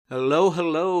Hello,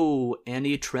 hello,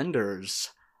 Annie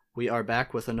Trenders. We are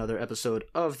back with another episode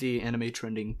of the Anime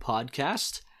Trending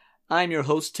Podcast. I'm your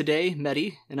host today,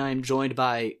 Medi, and I am joined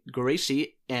by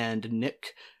Gracie and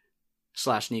Nick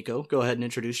 / Nico. Go ahead and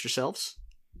introduce yourselves.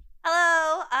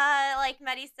 Hello, like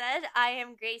Medi said, I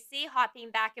am Gracie, hopping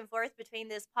back and forth between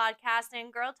this podcast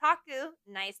and Girl Taku.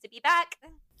 Nice to be back.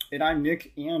 And I'm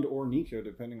Nick and or Nico,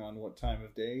 depending on what time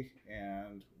of day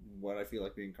and what I feel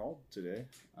like being called today.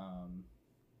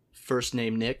 First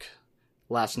name Nick,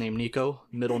 last name Nico,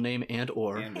 middle name and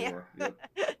or. Yep.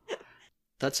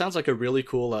 That sounds like a really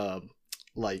cool,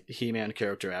 He-Man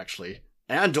character, actually.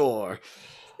 And or.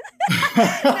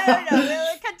 No.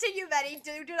 Continue, Medi.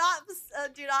 Do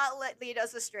not lead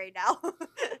us astray now.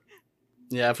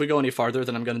 Yeah, if we go any farther,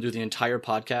 then I'm going to do the entire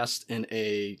podcast in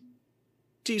a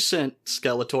decent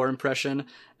Skeletor impression,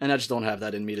 and I just don't have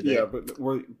that in me today. Yeah, but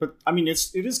I mean, it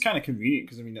is kind of convenient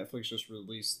because Netflix just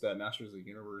released that Masters of the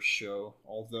Universe show.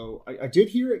 Although I did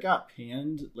hear it got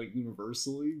panned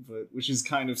universally, which is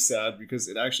kind of sad because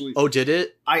it actually. Oh, did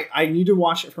it? I need to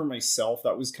watch it for myself.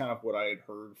 That was kind of what I had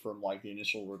heard from the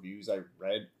initial reviews I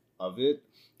read of it,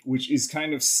 which is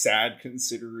kind of sad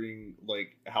considering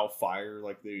how fire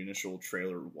the initial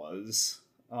trailer was.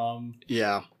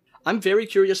 Yeah. I'm very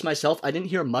curious myself. I didn't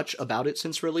hear much about it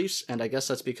since release, and I guess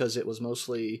that's because it was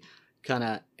mostly kind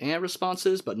of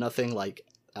responses, but nothing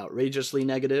outrageously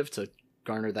negative to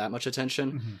garner that much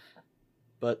attention. Mm-hmm.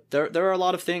 But there are a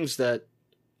lot of things that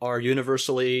are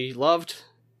universally loved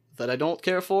that I don't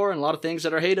care for, and a lot of things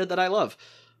that are hated that I love,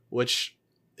 which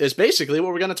is basically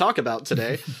what we're going to talk about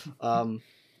today.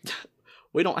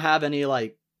 We don't have any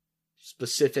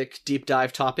specific deep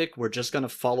dive topic. We're just going to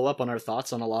follow up on our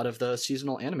thoughts on a lot of the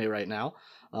seasonal anime right now.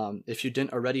 If you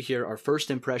didn't already hear our first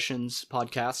impressions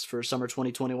podcast for summer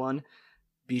 2021,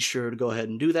 be sure to go ahead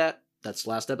and do that. That's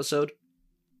last episode.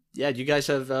 Yeah, you guys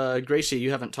have, Gracie, you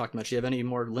haven't talked much. You have any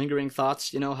more lingering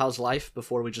thoughts? How's life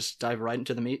before we just dive right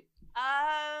into the meat?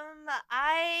 My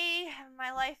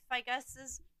life, I guess,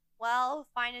 is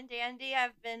fine and dandy.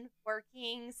 I've been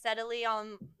working steadily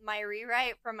on my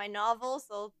rewrite for my novel,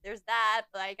 so there's that,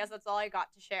 but I guess that's all I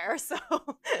got to share, so...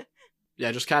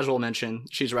 Yeah, just casual mention.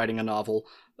 She's writing a novel.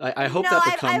 I hope no, that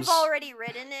becomes... I've already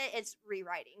written it. It's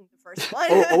rewriting the first one.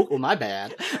 oh, my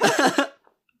bad.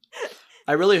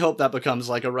 I really hope that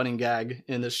becomes a running gag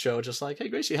in this show, just hey,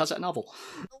 Gracie, how's that novel?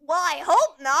 Well, I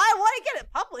hope not. I want to get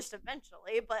it published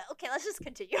eventually, but okay, let's just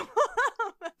continue.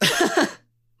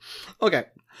 Okay,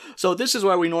 so this is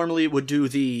where we normally would do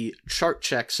the chart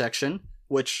check section,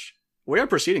 which we are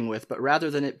proceeding with, but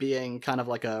rather than it being kind of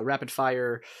a rapid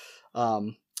fire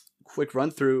quick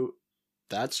run through,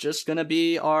 that's just going to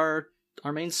be our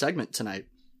main segment tonight.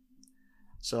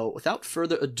 So without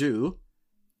further ado,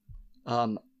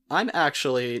 I'm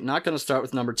actually not going to start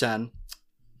with number 10,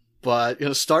 but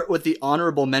going to start with the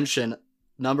honorable mention,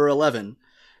 number 11.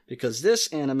 Because this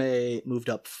anime moved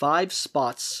up 5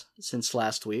 spots since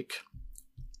last week.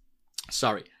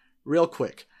 Sorry, real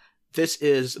quick. This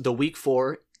is the Week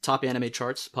 4 top anime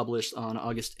charts published on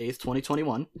August 8th,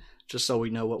 2021, just so we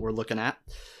know what we're looking at.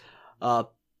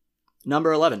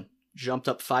 Number 11 jumped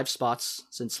up 5 spots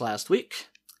since last week.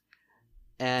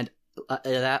 And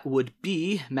that would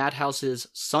be Madhouse's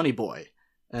Sonny Boy.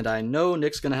 And I know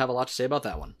Nick's going to have a lot to say about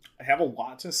that one. I have a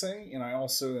lot to say, and I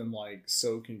also am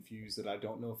so confused that I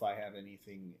don't know if I have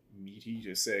anything meaty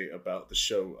to say about the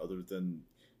show other than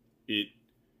it.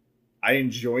 I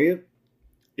enjoy it.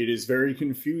 It is very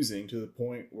confusing to the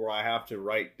point where I have to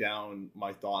write down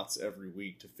my thoughts every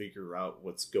week to figure out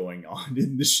what's going on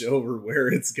in the show or where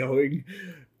it's going.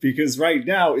 Because right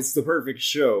now it's the perfect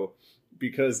show.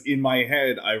 Because in my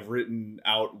head I've written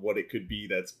out what it could be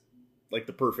that's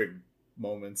the perfect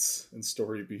moments and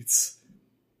story beats.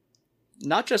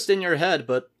 Not just in your head,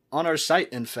 but on our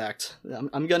site, in fact.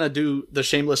 I'm gonna do the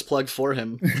shameless plug for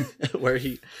him, where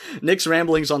Nick's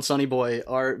ramblings on Sonny Boy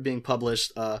are being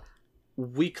published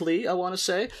weekly, I want to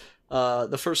say.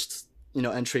 The first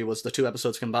entry was the 2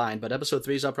 episodes combined, but episode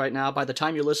 3 is up right now. By the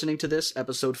time you're listening to this,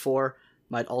 episode 4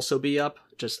 might also be up,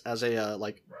 just as a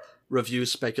review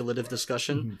speculative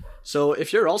discussion. Mm-hmm. So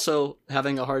if you're also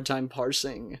having a hard time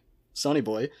parsing Sonny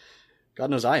Boy,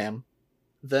 God knows I am,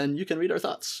 then you can read our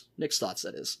thoughts. Nick's thoughts,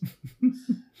 that is.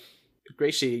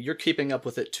 Gracie, you're keeping up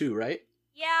with it too, right?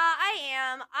 Yeah, I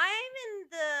am. I'm in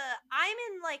the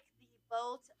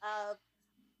boat of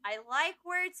I like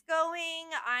where it's going.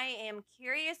 I am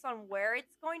curious on where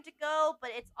it's going to go,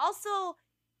 but it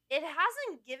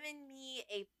hasn't given me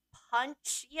a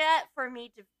punch yet for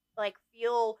me to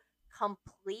feel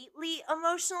completely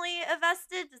emotionally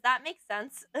invested. Does that make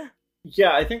sense?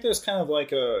 Yeah, I think there's kind of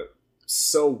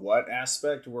so what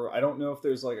aspect where I don't know if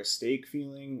there's like a stake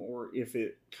feeling or if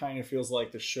it kind of feels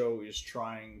like the show is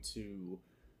trying to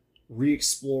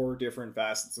re-explore different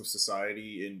facets of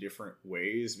society in different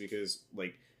ways, because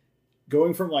like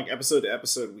going from like episode to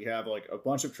episode, we have like a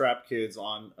bunch of trapped kids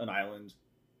on an island.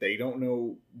 They don't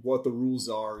know what the rules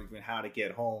are, even how to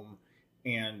get home,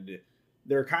 and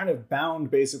they're kind of bound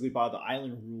basically by the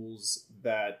island rules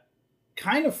that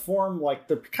kind of form like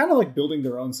they're kind of like building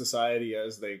their own society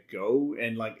as they go.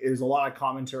 And like there's a lot of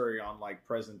commentary on like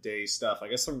present day stuff. I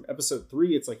guess from episode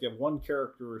 3 it's like you have one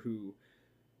character who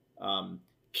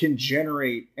can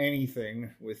generate anything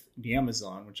with the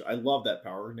Amazon, which I love that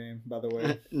power name, by the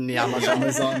way. The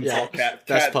Amazon. Yeah,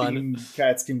 that's fun.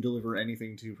 Cats can deliver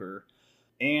anything to her.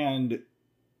 And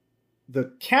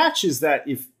the catch is that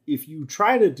if you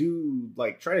try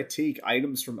to take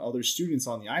items from other students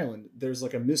on the island, there's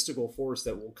like a mystical force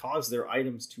that will cause their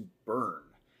items to burn.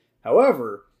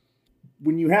 However,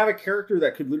 when you have a character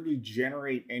that could literally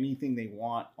generate anything they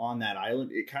want on that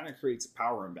island, it kind of creates a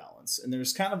power imbalance. And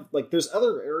there's kind of like, there's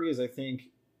other areas I think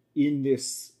in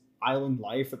this island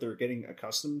life that they're getting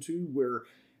accustomed to where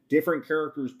different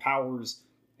characters' powers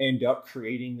end up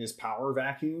creating this power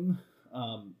vacuum.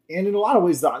 And in a lot of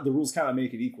ways, the rules kind of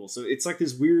make it equal. So it's like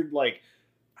this weird, like,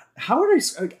 how would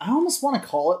I almost want to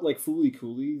call it like Fooly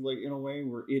Cooly, like in a way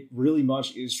where it really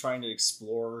much is trying to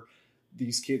explore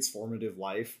these kids' formative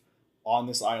life on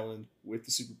this island with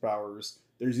the superpowers.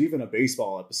 There's even a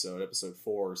baseball episode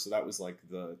 4. So that was like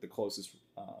the closest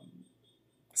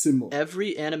symbol.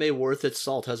 Every anime worth its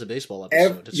salt has a baseball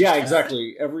episode. Yeah,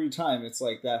 exactly. Every time it's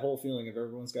like that whole feeling of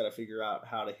everyone's got to figure out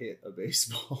how to hit a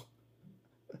baseball.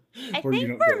 I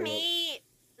think for me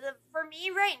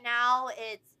right now,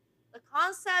 it's the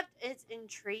concept is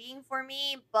intriguing for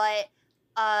me, but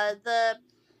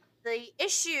the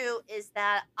issue is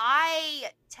that I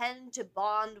tend to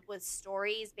bond with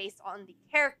stories based on the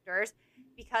characters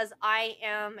because I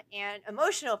am an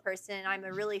emotional person. I'm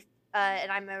a really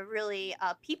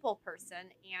people person,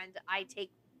 and I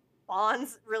take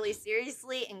bonds really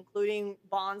seriously, including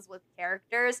bonds with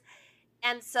characters.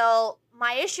 And so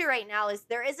my issue right now is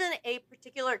there isn't a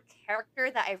particular character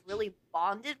that I've really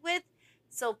bonded with.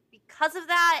 So because of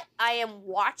that, I am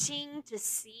watching to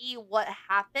see what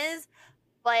happens,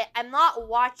 but I'm not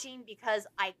watching because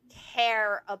I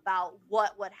care about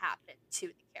what would happen to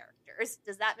the characters.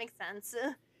 Does that make sense?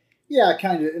 Yeah,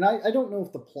 kind of. And I don't know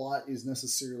if the plot is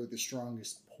necessarily the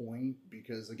strongest point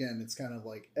because, again, it's kind of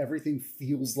like everything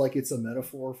feels like it's a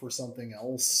metaphor for something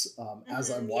else as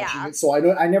I'm watching it. So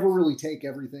I never really take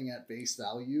everything at face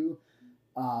value.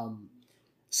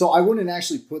 So I wouldn't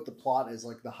actually put the plot as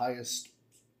like the highest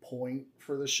point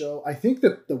for the show. I think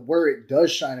that where it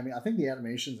does shine, I mean, I think the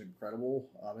animation is incredible.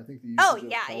 I think the use of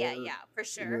color, for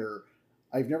sure. Where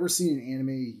I've never seen an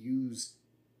anime use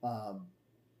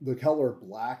the color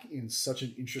black in such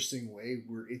an interesting way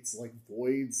where it's like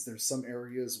voids. There's some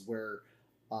areas where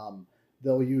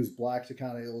they'll use black to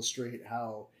kind of illustrate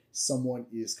how someone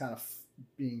is kind of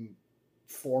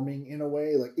forming in a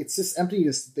way. Like it's this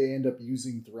emptiness that they end up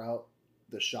using throughout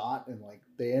the shot, and like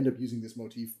they end up using this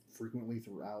motif frequently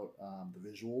throughout the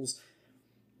visuals.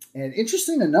 And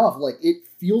interesting enough, like it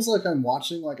feels like I'm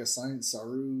watching like a Science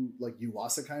Saru, like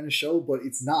Yuasa kind of show, but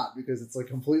it's not because it's like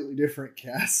completely different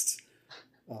cast.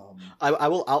 I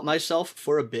will out myself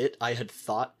for a bit. I had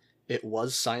thought it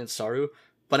was Science Saru,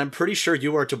 but I'm pretty sure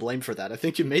you are to blame for that. I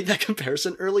think you made that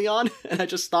comparison early on, and I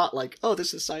just thought like, oh,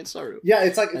 this is Science Saru. Yeah,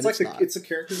 it's a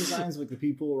character designs with the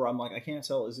people where I'm like, I can't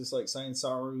tell. Is this like Science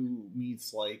Saru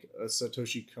meets like a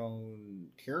Satoshi Kon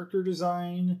character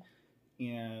design?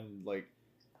 And like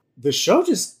the show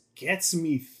just gets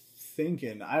me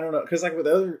thinking. I don't know, because like with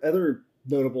other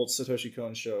notable Satoshi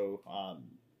Kon show,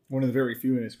 one of the very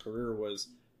few in his career was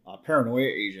Paranoia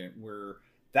Agent, where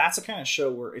that's a kind of show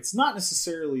where it's not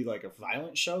necessarily like a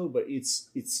violent show, but it's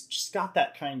just got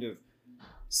that kind of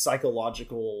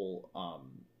psychological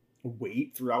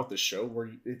weight throughout the show where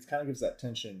it kind of gives that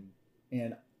tension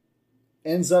and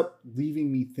ends up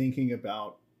leaving me thinking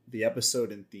about the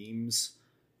episode and themes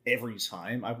every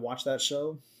time I've watched that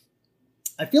show.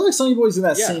 I feel like Sunny Boy's in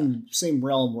that same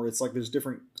realm where it's like there's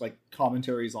different like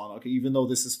commentaries on, okay, even though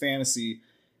this is fantasy,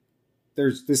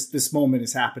 there's this moment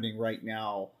is happening right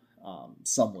now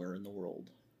somewhere in the world.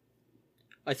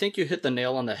 I think you hit the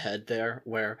nail on the head there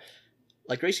where,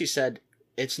 like Gracie said,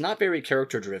 it's not very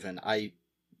character driven. I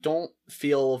don't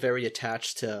feel very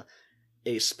attached to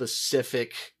a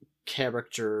specific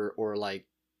character or like,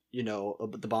 you know,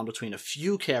 the bond between a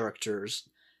few characters.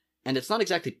 And it's not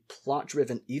exactly plot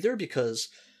driven either because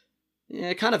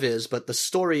it kind of is, but the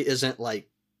story isn't like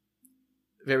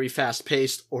very fast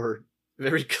paced or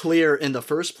very clear in the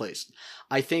first place.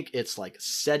 I think it's like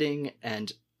setting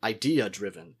and idea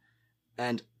driven.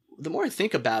 And the more I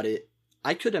think about it,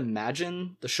 I could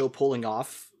imagine the show pulling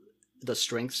off the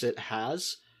strengths it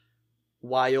has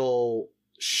while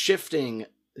shifting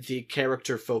the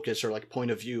character focus or like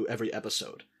point of view every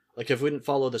episode. Like if we didn't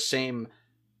follow the same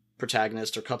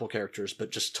protagonist or couple characters,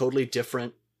 but just totally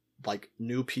different, like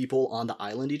new people on the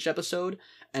island each episode,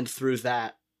 and through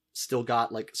that still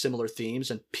got like similar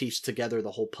themes and pieced together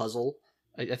the whole puzzle.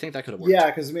 I think that could have worked. Yeah,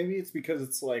 because maybe it's because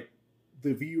it's like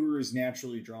the viewer is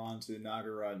naturally drawn to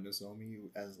Nagara and Nozomi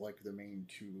as like the main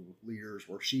two leaders,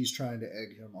 where she's trying to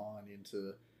egg him on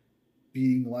into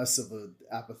being less of a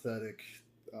apathetic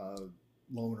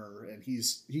loner, and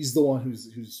he's the one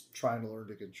who's trying to learn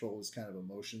to control his kind of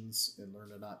emotions and learn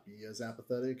to not be as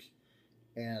apathetic.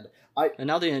 And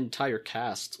now the entire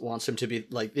cast wants him to be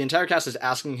like, the entire cast is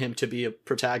asking him to be a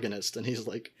protagonist, and he's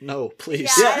like, no,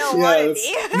 please. Yeah, I don't want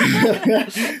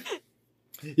to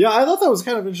be. Yeah, I thought that was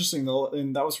kind of interesting though,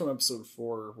 and that was from episode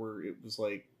 4, where it was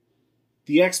like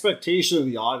the expectation of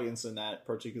the audience in that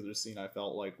particular scene, I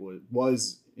felt like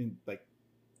was in like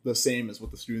the same as what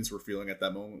the students were feeling at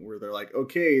that moment, where they're like,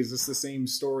 okay, is this the same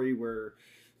story where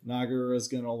Nagara is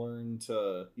going to learn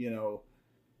to,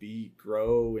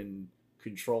 grow and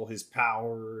control his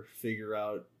power, figure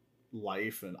out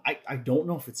life? And I don't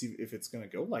know if it's going to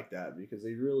go like that, because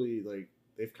they really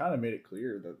they've kind of made it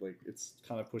clear that like it's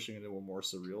kind of pushing into a more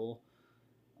surreal,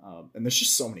 and there's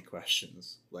just so many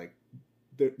questions. Like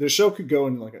the show could go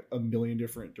in like a million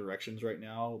different directions right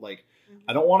now. Like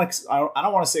I don't want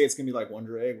to say it's gonna be like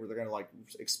Wonder Egg, where they're gonna like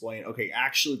explain, okay,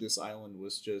 actually this island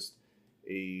was just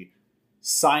a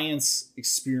science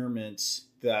experiment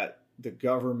that the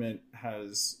government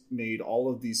has made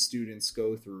all of these students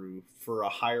go through for a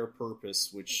higher purpose,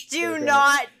 which do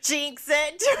not jinx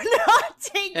it. Do not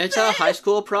jinx it. It's a high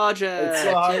school project. It's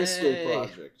a high school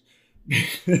project.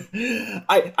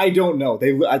 I don't know.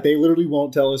 They literally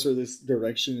won't tell us where this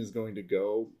direction is going to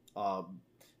go.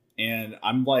 And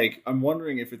I'm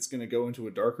wondering if it's going to go into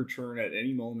a darker turn at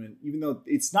any moment, even though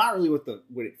it's not really what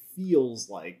it feels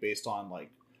like based on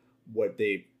like what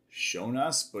they've shown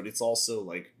us, but it's also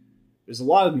like there's a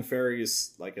lot of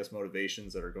nefarious, like,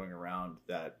 motivations that are going around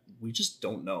that we just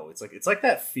don't know. It's like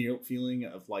that feeling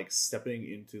of like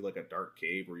stepping into like a dark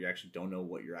cave where you actually don't know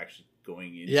what you're actually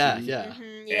going into. Yeah.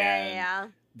 Mm-hmm. Yeah.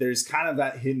 There's kind of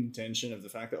that hidden tension of the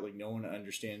fact that like no one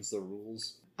understands the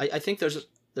rules. I think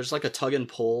there's like a tug and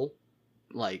pull,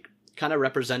 like kind of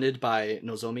represented by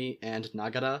Nozomi and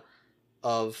Nagara,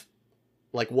 of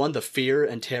like, one, the fear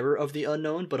and terror of the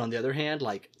unknown, but on the other hand,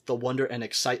 like the wonder and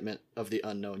excitement of the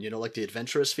unknown, like the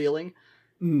adventurous feeling.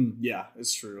 Yeah,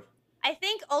 it's true. I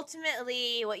think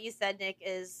ultimately what you said, Nick,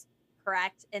 is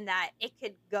correct in that it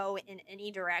could go in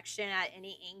any direction at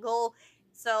any angle.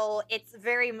 So it's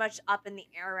very much up in the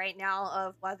air right now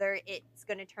of whether it's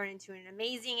going to turn into an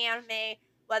amazing anime,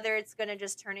 whether it's going to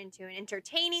just turn into an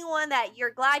entertaining one that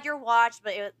you're glad you're watched,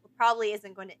 but it probably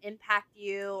isn't going to impact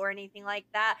you or anything like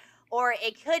that. Or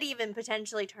it could even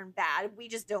potentially turn bad. We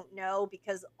just don't know,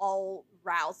 because all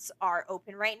routes are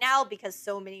open right now, because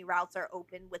so many routes are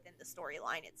open within the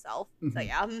storyline itself. Mm-hmm. So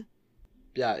yeah.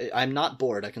 Yeah, I'm not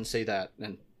bored, I can say that,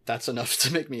 and that's enough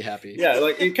to make me happy. Yeah,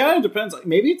 like it kind of depends.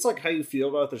 Maybe it's like how you feel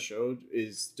about the show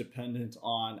is dependent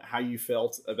on how you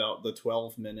felt about the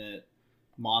 12-minute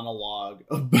monologue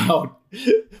about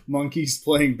monkeys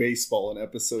playing baseball in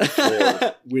episode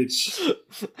 4, which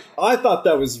I thought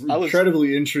that was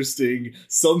incredibly interesting.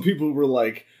 Some people were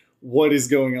like, what is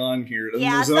going on here? And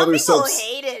yeah, some people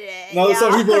hated it. No,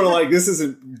 some people are like,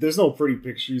 there's no pretty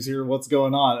pictures here, what's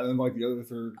going on? And then like the other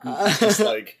third group is just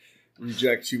like,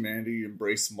 reject humanity,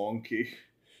 embrace monkey.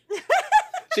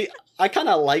 See, I kind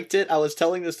of liked it. I was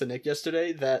telling this to Nick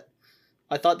yesterday that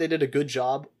I thought they did a good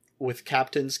job with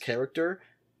Captain's character,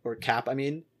 or Cap, I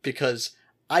mean, because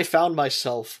I found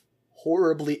myself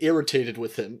horribly irritated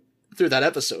with him through that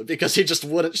episode because he just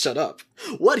wouldn't shut up.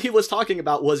 What he was talking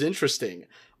about was interesting,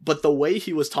 but the way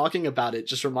he was talking about it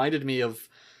just reminded me of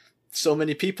so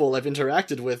many people I've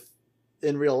interacted with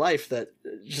in real life that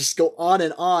just go on,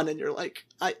 and you're like,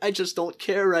 I just don't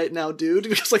care right now, dude,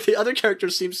 because like the other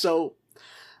characters seem so,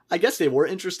 I guess they were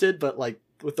interested, but like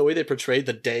with the way they portrayed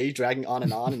the day dragging on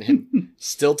and him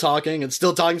still talking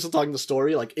the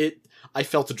story, like I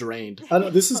felt drained. I know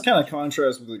this is kind of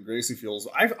contrast with what Gracie feels.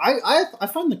 I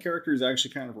find the characters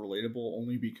actually kind of relatable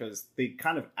only because they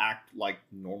kind of act like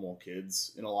normal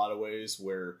kids in a lot of ways,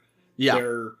 where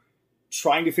they're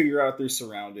trying to figure out their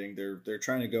surrounding. They're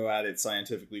trying to go at it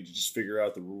scientifically to just figure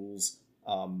out the rules.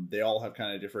 They all have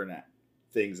kind of different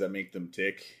things that make them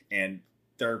tick, and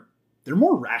they're they're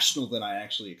more rational than I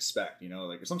actually expect. You know,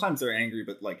 like sometimes they're angry,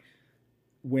 but like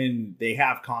when they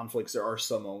have conflicts, there are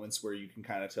some moments where you can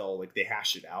kind of tell like they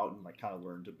hash it out and like kind of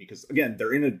learn to, because again,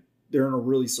 they're in a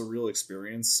really surreal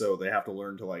experience, so they have to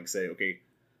learn to like say, okay,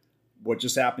 what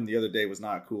just happened the other day was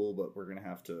not cool, but we're gonna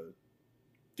have to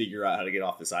figure out how to get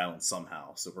off this island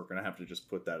somehow. So we're gonna have to just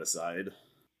put that aside.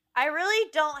 I really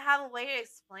don't have a way to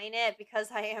explain it because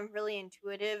I am really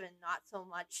intuitive and not so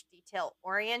much detail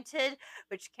oriented,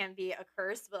 which can be a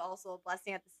curse but also a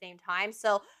blessing at the same time.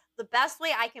 So the best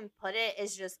way I can put it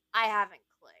is just I haven't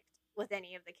clicked with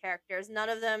any of the characters. None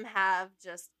of them have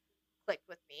just clicked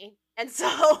with me. And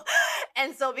so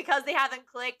because they haven't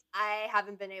clicked, I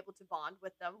haven't been able to bond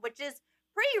with them, which is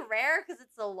pretty rare because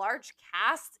it's a large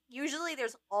cast. Usually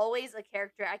there's always a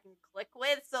character I can click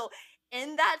with. So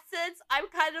in that sense, I'm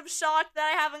kind of shocked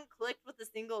that I haven't clicked with a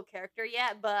single character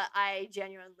yet, but I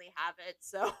genuinely haven't.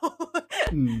 So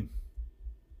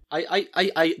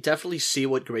I definitely see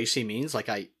what Gracie means. Like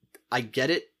I get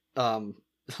it,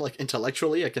 like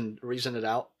intellectually I can reason it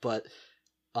out, but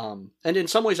and in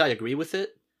some ways I agree with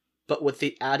it, but with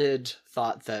the added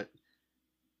thought that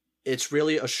it's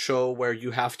really a show where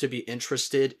you have to be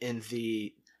interested in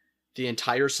the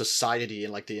entire society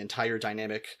and like the entire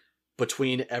dynamic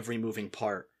between every moving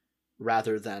part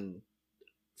rather than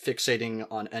fixating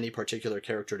on any particular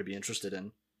character to be interested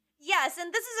in. Yes,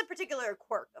 and this is a particular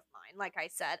quirk of mine. Like I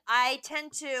said, I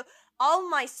tend to, all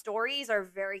my stories are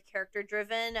very character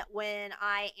driven. When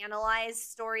I analyze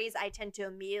stories, I tend to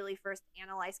immediately first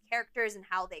analyze characters and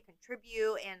how they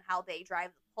contribute and how they drive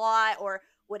the plot or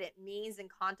what it means in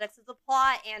context of the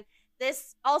plot. And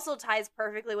this also ties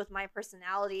perfectly with my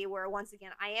personality, where once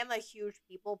again, I am a huge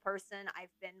people person. I've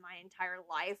been my entire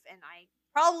life, and I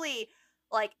probably,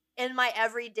 like, in my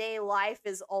everyday life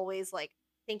is always like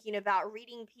thinking about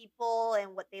reading people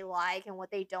and what they like and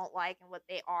what they don't like and what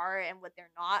they are and what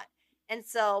they're not. And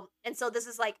so this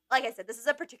is like I said, this is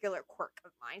a particular quirk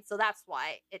of mine. So that's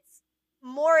why it's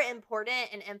more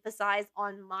important and emphasized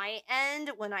on my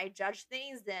end when I judge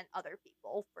things than other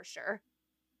people, for sure.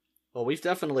 Well, we've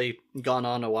definitely gone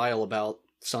on a while about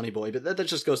Sonny Boy, but that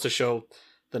just goes to show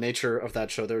the nature of that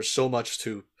show. There's so much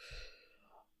to,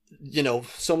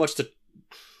 so much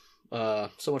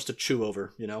to chew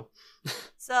over,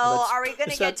 So are we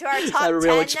going to get to our top 10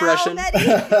 real expression?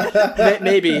 now,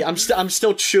 Maybe. I'm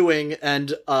still chewing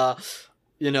and,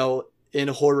 in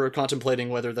horror contemplating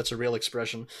whether that's a real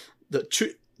expression.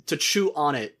 To chew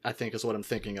on it, I think, is what I'm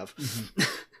thinking of.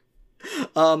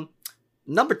 Mm-hmm.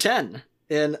 Number 10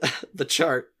 in the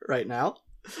chart right now,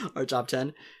 our top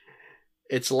 10,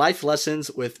 it's Life Lessons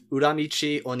with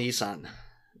Uramichi Onisan.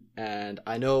 And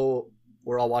I know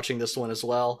we're all watching this one as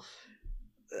well.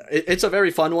 It's a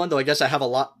very fun one, though I guess I have a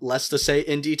lot less to say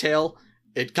in detail.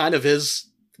 It kind of is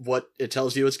what it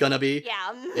tells you it's gonna be.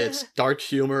 Yeah. It's dark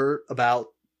humor about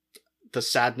the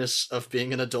sadness of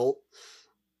being an adult.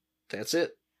 That's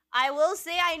it. I will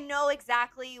say I know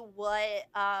exactly what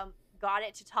got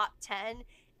it to top 10.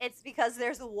 It's because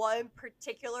there's one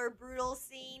particular brutal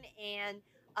scene, and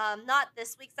not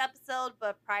this week's episode,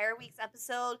 but prior week's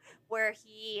episode, where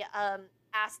he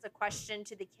asked a question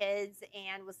to the kids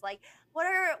and was like,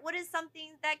 what is something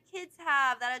that kids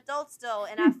have that adults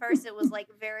don't? And at first it was like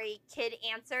very kid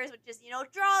answers, which is,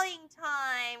 drawing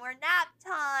time or nap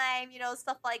time,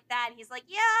 stuff like that. And he's like,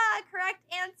 yeah, correct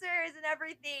answers and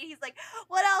everything. He's like,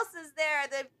 what else is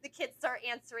there? The kids start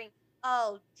answering,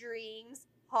 oh, dreams,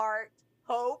 heart,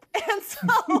 hope. And so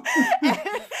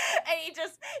and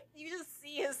you just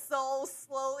see his soul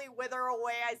slowly wither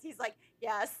away as he's like,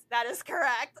 yes, that is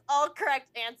correct, all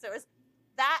correct answers.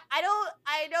 That I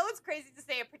know it's crazy to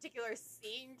say a particular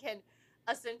scene can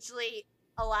essentially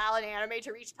allow an anime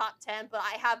to reach top 10, but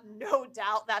I have no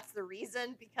doubt that's the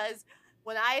reason, because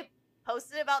when I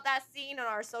posted about that scene on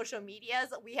our social medias,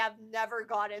 we have never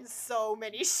gotten so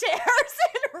many shares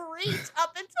and reach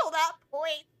up until that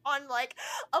point on like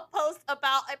a post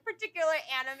about a particular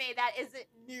anime that isn't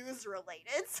news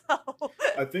related. So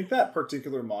I think that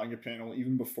particular manga panel,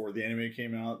 even before the anime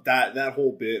came out, that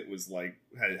whole bit was like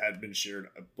had been shared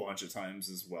a bunch of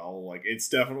times as well. Like it's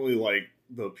definitely like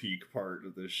the peak part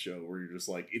of this show where you're just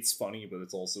like, it's funny, but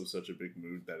it's also such a big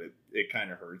mood that it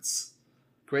kind of hurts.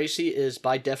 Gracie is,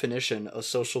 by definition, a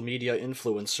social media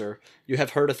influencer. You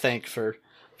have her to thank for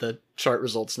the chart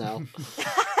results now.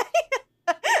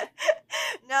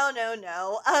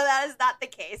 No. That is not the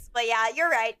case. But yeah, you're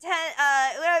right.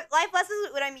 Life Lessons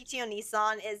with Uramichi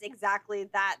Onisan is exactly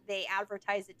that they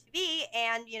advertise it to be.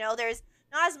 And, there's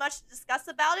not as much to discuss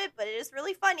about it, but it is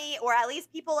really funny. Or at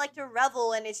least people like to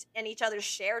revel in each other's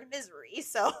shared misery.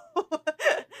 So,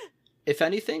 if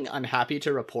anything, I'm happy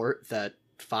to report that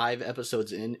 5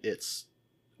 episodes in,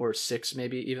 or 6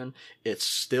 maybe even, it's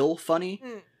still funny.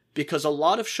 Because a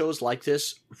lot of shows like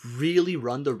this really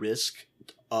run the risk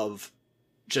of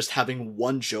just having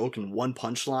one joke and one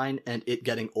punchline and it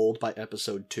getting old by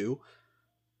episode 2.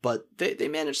 But they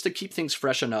managed to keep things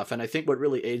fresh enough, and I think what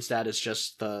really aids that is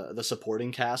just the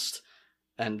supporting cast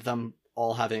and them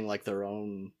all having like their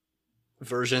own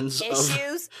versions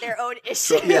issues, their own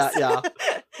issues. Yeah.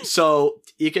 So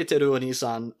Ike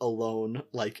Teruo-san alone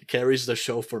like carries the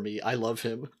show for me. I love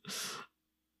him.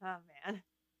 Oh man.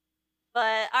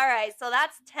 But all right, so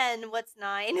that's 10. What's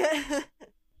 9?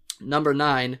 Number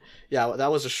 9. Yeah,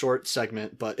 that was a short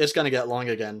segment, but it's gonna get long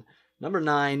again. Number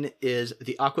 9 is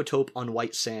The Aquatope on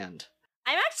White Sand.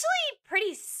 I'm actually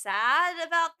pretty sad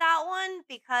about that one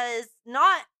because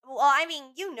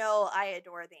I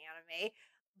adore the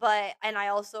anime, and I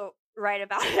also write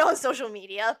about it on social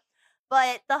media,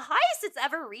 but the highest it's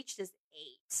ever reached is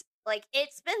 8. Like,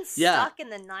 it's been stuck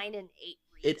in the 9 and 8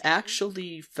 region. It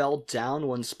actually fell down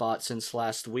one spot since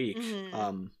last week.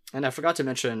 And I forgot to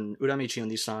mention, Uramichi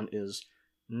Oni-san is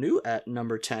new at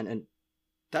number 10, and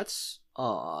that's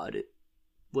odd.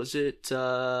 Was it,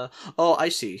 oh, I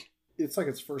see. It's like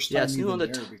its first time it's new even on the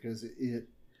there because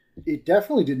it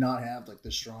definitely did not have like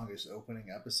the strongest opening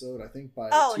episode. I think by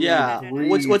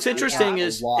What's interesting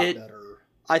is better.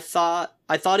 I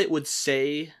thought it would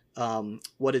say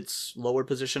what its lower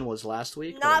position was last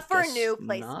week. Not for new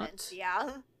placements,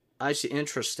 yeah. I see.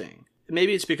 Interesting.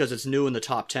 Maybe it's because it's new in the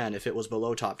top 10 if it was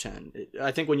below top 10.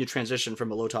 I think when you transition from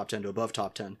below top 10 to above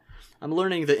top 10, I'm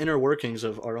learning the inner workings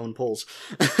of our own polls.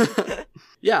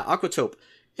 Yeah, Aquatope.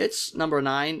 It's number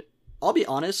 9. I'll be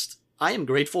honest, I am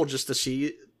grateful just to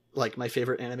see like my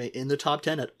favorite anime in the top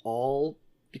 10 at all,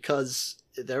 because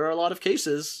there are a lot of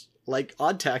cases, like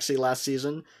Odd Taxi last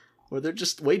season, where they're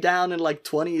just way down in like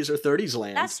 20s or 30s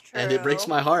land. That's true. And it breaks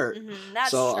my heart.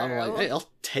 That's so true. I'm like, hey, I'll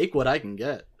take what I can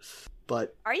get.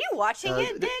 But are you watching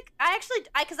it, Nick?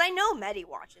 Because I know Medi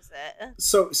watches it.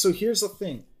 So here's the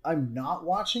thing. I'm not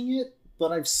watching it,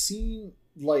 but I've seen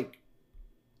like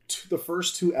the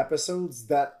first 2 episodes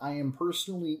that I am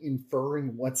personally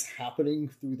inferring what's happening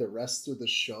through the rest of the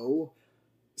show.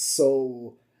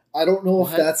 So I don't know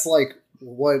if that's like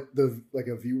what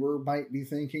a viewer might be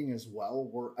thinking as well.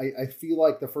 Where I feel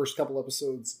like the first couple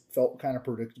episodes felt kind of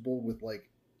predictable with like,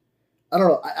 I don't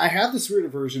know. I have this weird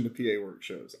aversion to PA work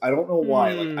shows. I don't know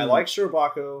why. Like, I like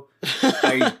Shirobako.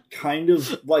 I kind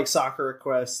of like Sakura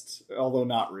Quest, although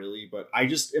not really. But I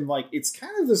just am like, it's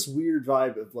kind of this weird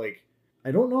vibe of like,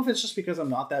 I don't know if it's just because I'm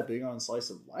not that big on slice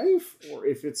of life, or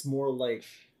if it's more like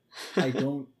I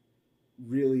don't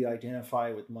really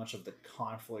identify with much of the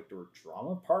conflict or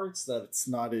drama parts, that it's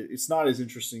not as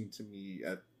interesting to me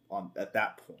at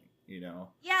that point, you know?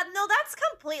 Yeah, no, that's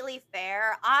completely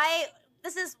fair.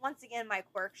 This is once again my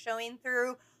quirk showing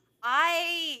through.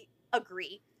 I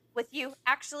agree with you.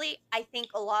 Actually, I think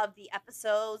a lot of the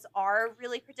episodes are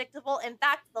really predictable. In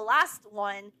fact, the last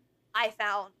one I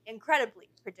found incredibly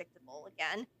predictable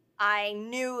again. I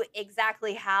knew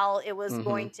exactly how it was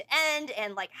going to end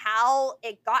and like how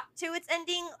it got to its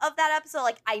ending of that episode.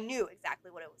 Like, I knew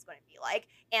exactly what it was going to be like,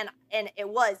 and it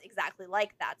was exactly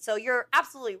like that. So you're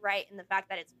absolutely right in the fact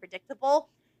that it's predictable.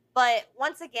 But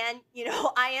once again, you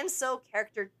know, I am so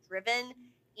character driven,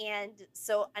 and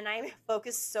I'm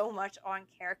focused so much on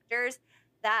characters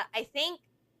that I think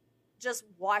just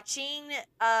watching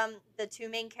the 2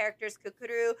 main characters,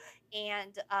 Kukuru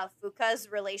and Fuka's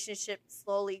relationship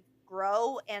slowly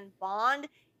grow and bond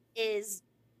is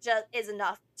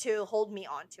enough to hold me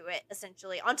onto it,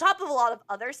 essentially. On top of a lot of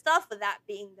other stuff, but that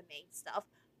being the main stuff.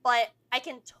 But I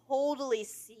can totally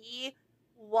see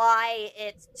why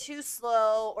it's too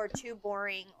slow or too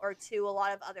boring or too a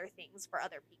lot of other things for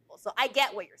other people. So I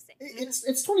get what you're saying.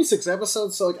 It's 26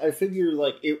 episodes, so like I figure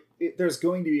like there's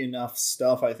going to be enough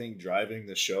stuff, I think, driving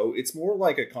the show. It's more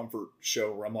like a comfort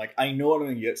show where I'm like, I know what I'm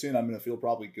going to get to and I'm going to feel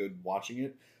probably good watching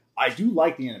it. I do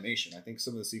like the animation. I think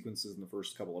some of the sequences in the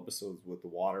first couple episodes with the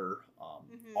water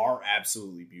are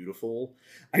absolutely beautiful.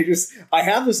 I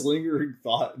have this lingering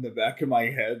thought in the back of my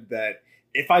head that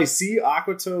if I see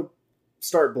Aquatope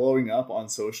start blowing up on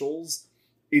socials,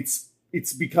 it's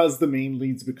because the main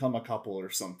leads become a couple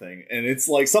or something, and it's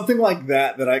like something like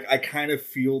that I kind of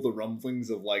feel the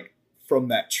rumblings of, like, from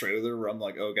that trailer where I'm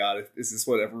like, oh god, is this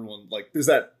what everyone, like, there's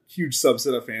that huge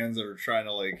subset of fans that are trying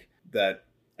to, like, that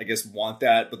I guess want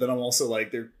that, but then I'm also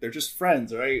like, they're just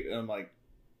friends, right? And I'm like,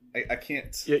 I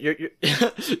can't.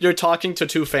 You're talking to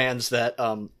 2 fans that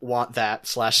want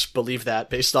that / believe that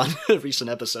based on recent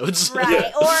episodes, right?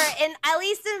 Yeah. Or at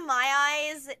least in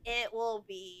my eyes, it will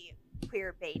be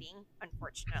queer baiting,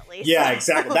 unfortunately. Yeah, So-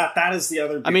 exactly. That is the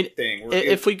other big I mean, thing. where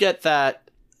if we get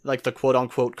that, like the quote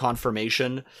unquote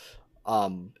confirmation,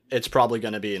 it's probably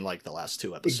going to be in like the last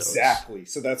 2 episodes. Exactly.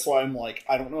 So that's why I'm like,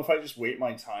 I don't know if I just wait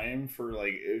my time for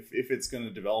like if it's going to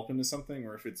develop into something,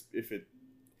 or if it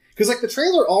because like the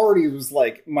trailer already was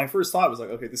like, my first thought was like,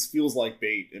 okay, this feels like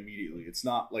bait immediately. It's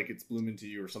not like it's Blooming to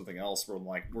You or something else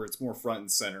where it's more front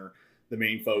and center, the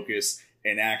main focus,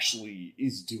 and actually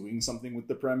is doing something with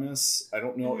the premise. I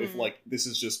don't know if like this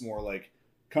is just more like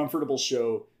comfortable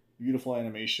show, beautiful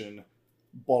animation,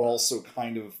 but also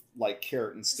kind of like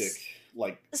carrot and stick.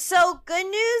 Like, So good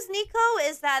news, Nico,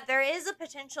 is that there is a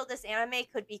potential this anime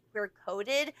could be queer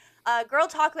coded. Girl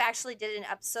Talk actually did an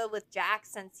episode with Jack,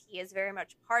 since he is very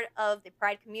much part of the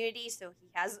Pride community, so he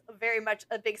has very much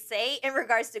a big say in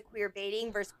regards to queer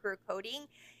baiting versus queer coding,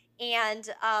 and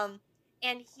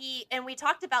we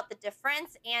talked about the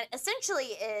difference, and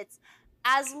essentially it's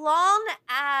as long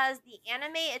as the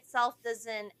anime itself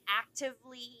doesn't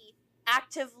actively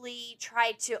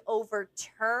try to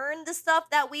overturn the stuff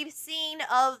that we've seen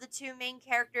of the two main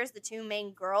characters, the two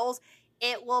main girls,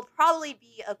 it will probably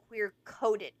be a queer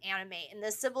coded anime in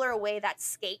the similar way that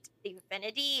Skate the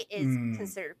Infinity is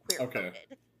considered queer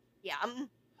coded. Yeah.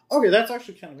 okay, that's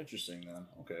actually kind of interesting then.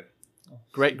 Okay.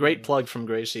 Great plug from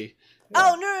Gracie.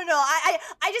 Oh no!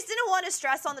 I just didn't want to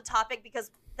stress on the topic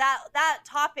because that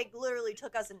topic literally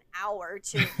took us an hour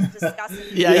to discuss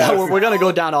it. Yeah, we're gonna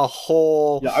go down a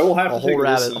whole I will have to take a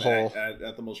rabbit listen hole.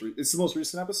 at the most. It's the most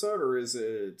recent episode, or is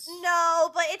it?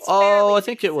 No, but it's. Oh, fairly I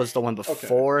think it was the one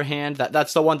beforehand.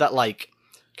 That's the one that like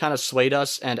kind of swayed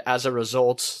us, and as a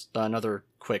result, another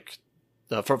quick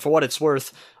for what it's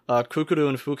worth, Kukuru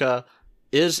and Fuka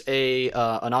is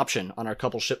an option on our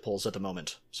couple ship polls at the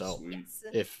moment. So Sweet.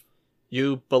 if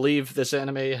you believe this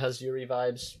anime has Yuri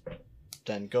vibes,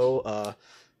 then go,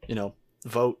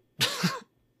 vote,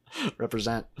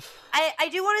 represent. I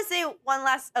do want to say one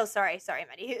last. Oh, sorry,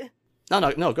 Maddie.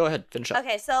 No, go ahead, finish up.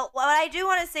 Okay, so what I do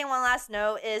want to say one last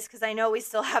note is, because I know we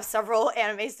still have several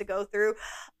animes to go through,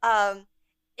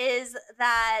 is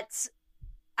that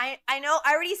I know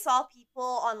I already saw people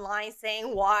online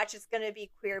saying, watch, it's going to be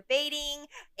queer baiting,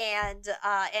 and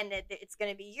it's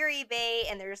going to be Yuri bait,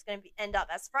 and they're just going to end up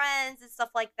as friends and stuff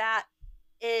like that.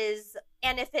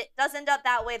 And if it does end up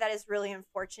that way, that is really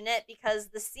unfortunate, because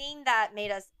the scene that made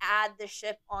us add the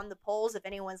ship on the polls, if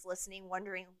anyone's listening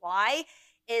wondering why,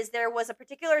 is there was a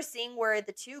particular scene where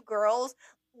the two girls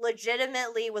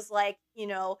legitimately was like,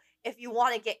 if you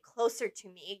want to get closer to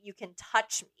me, you can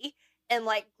touch me, and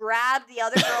like grab the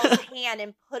other girl's hand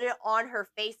and put it on her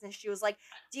face, and she was like,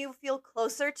 do you feel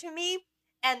closer to me?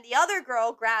 And the other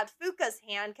girl grabbed Fuka's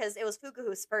hand, because it was Fuka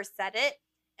who first said it,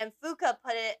 and Fuka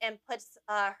puts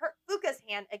Fuka's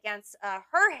hand against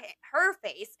her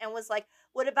face and was like,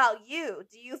 what about you?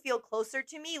 Do you feel closer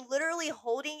to me? Literally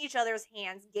holding each other's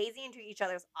hands, gazing into each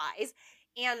other's eyes.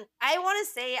 And I want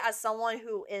to say, as someone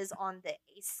who is on the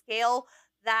ACE scale,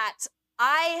 that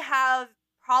I have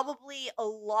probably a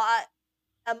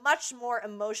much more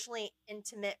emotionally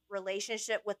intimate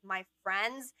relationship with my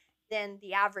friends than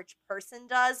the average person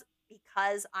does,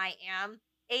 because I am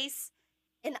ACE.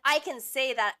 And I can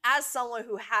say that as someone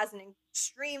who has an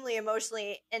extremely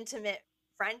emotionally intimate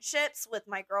friendships with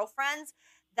my girlfriends,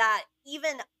 that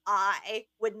even I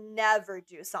would never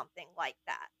do something like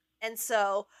that. And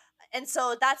so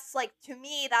that's like, to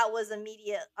me, that was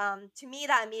immediate. To me,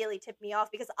 that immediately tipped me off,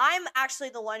 because I'm actually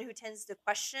the one who tends to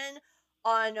question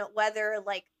on whether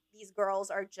like these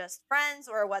girls are just friends,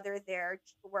 or whether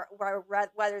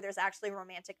whether there's actually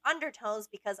romantic undertones,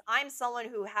 because I'm someone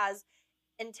who has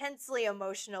intensely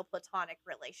emotional platonic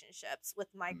relationships with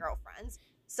my girlfriends.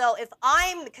 So if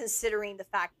I'm considering the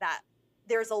fact that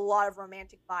there's a lot of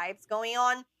romantic vibes going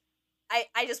on,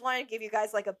 I just wanted to give you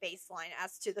guys like a baseline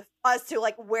as to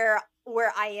like where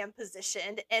I am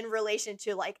positioned in relation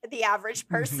to like the average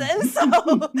person. So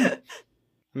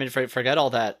I mean, forget all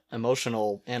that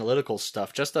emotional, analytical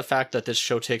stuff. Just the fact that this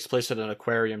show takes place at an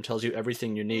aquarium tells you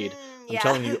everything you need. I'm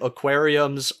telling you,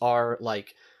 aquariums are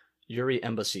like Yuri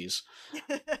embassies.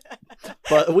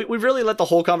 But we really let the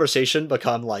whole conversation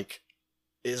become like,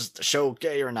 is the show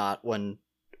gay or not? When,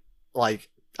 like,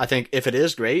 I think if it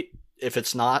is, great. If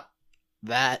it's not,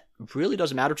 that really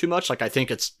doesn't matter too much. Like, I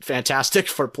think it's fantastic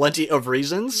for plenty of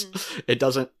reasons. It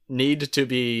doesn't need to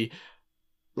be,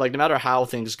 like, no matter how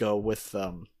things go with,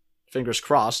 fingers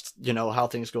crossed, how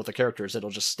things go with the characters, it'll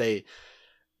just stay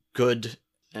good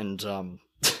and,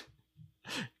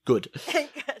 good.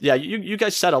 Yeah, you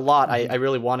guys said a lot. I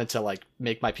really wanted to like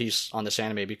make my piece on this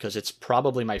anime because it's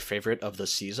probably my favorite of the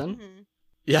season.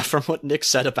 Yeah, from what Nick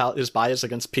said about his bias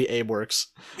against PA Works,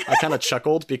 I kind of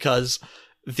chuckled because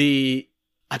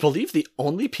I believe the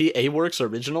only PA Works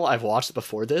original I've watched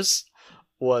before this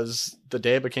was The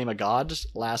Day I Became a God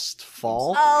last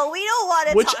fall. Oh, we don't want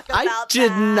to which talk about I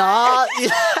did that. not,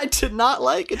 I did not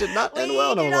like. It did not end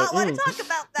well. We And do I'm not like, want to talk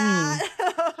about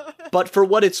that. But for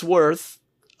what it's worth,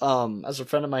 as a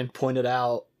friend of mine pointed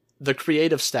out, the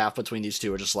creative staff between these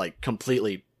two are just like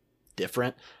completely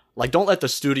different. Like, don't let the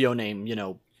studio name,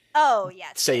 Oh,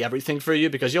 yes. say everything for you,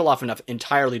 because you'll often have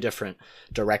entirely different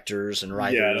directors and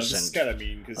writers. Yeah, this and is kind of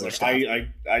mean because other like stuff.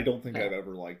 I don't think I've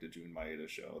ever liked a Jun Maeda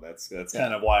show. That's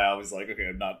kind of why I was like, okay,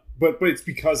 I'm not. But it's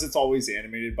because it's always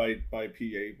animated by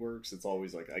PA Works. It's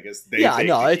always like, I guess they. Yeah, take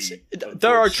no, the it's heat, there are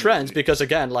unfortunately. trends, because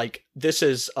again, like, this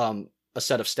is a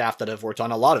set of staff that have worked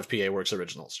on a lot of PA Works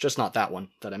originals, just not that one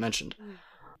that I mentioned. Mm.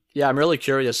 Yeah, I'm really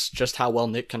curious just how well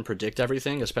Nick can predict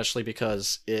everything, especially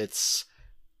because it's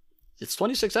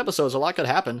 26 episodes. A lot could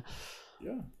happen.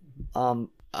 Yeah.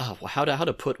 How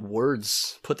to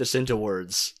put this into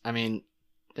words. I mean,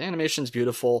 the animation's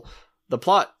beautiful. The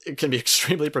plot, it can be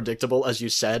extremely predictable, as you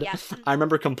said. Yes. I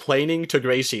remember complaining to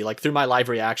Gracie, like through my live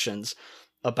reactions,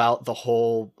 about the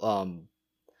whole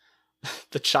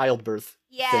the childbirth.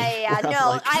 Yeah, thing, yeah, where I'm no,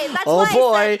 like, that's oh why I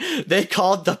boy, said, they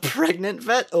called the pregnant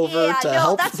vet over yeah, to no,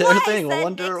 help that's their why thing. I I said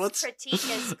wonder Nick's what's. critique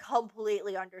is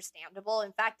completely understandable.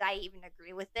 In fact, I even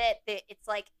agree with it. It's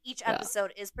like each Yeah.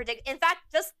 episode is In fact,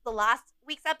 just the last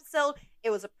week's episode,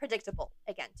 it was predictable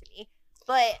again to me.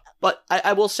 But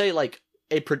I will say, like,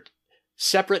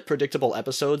 separate predictable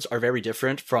episodes are very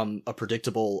different from a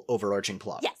predictable overarching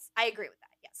plot. yes, I agree with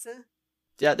that. Yes.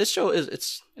 Yeah, this show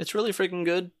it's really freaking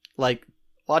good. Like,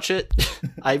 watch it.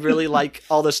 I really like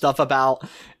all the stuff about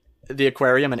the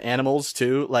aquarium and animals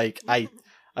too. Like, I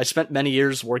spent many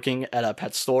years working at a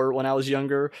pet store when I was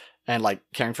younger and like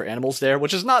caring for animals there,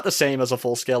 which is not the same as a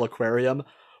full-scale aquarium,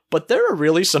 but there are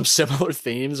really some similar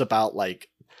themes about, like,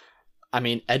 I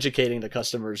mean, educating the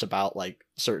customers about like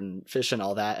certain fish and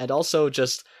all that, and also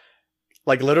just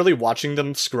like literally watching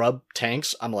them scrub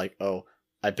tanks. I'm like, oh,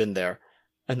 I've been there.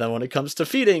 And then when it comes to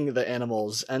feeding the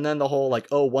animals, and then the whole like,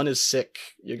 oh, one is sick,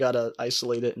 you gotta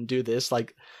isolate it and do this.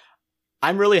 Like,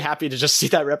 I'm really happy to just see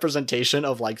that representation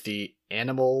of like the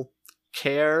animal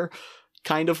care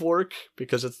kind of work,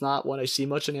 because it's not what I see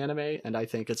much in anime, and I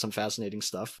think it's some fascinating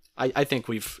stuff. I think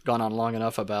we've gone on long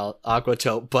enough about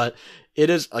Aquatope, but it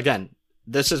is, again,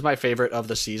 this is my favorite of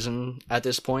the season at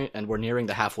this point, and we're nearing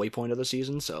the halfway point of the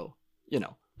season, so,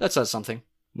 that says something.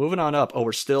 Moving on up. Oh,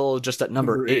 we're still just at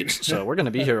number 8, so we're going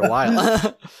to be here a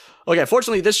while. Okay,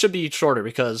 fortunately, this should be shorter,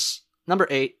 because number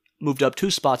 8 moved up 2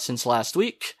 spots since last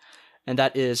week, and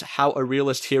that is How a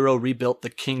Realist Hero Rebuilt the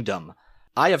Kingdom.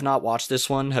 I have not watched this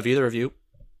one. Have either of you?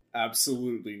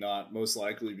 Absolutely not. Most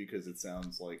likely because it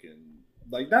sounds like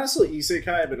not necessarily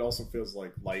isekai, but it also feels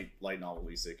like light novel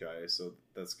isekai. So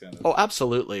that's kind of. Oh,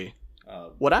 absolutely.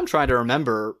 What I'm trying to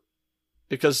remember,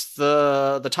 because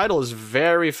the title is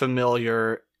very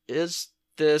familiar, is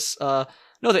this no,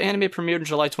 the anime premiered in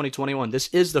July 2021. This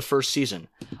is the first season.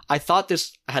 I thought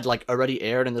this had like already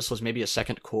aired and this was maybe a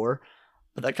second core,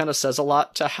 but that kind of says a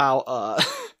lot to how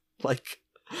like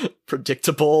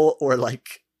predictable or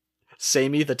like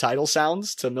samey the title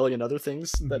sounds to a million other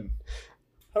things that.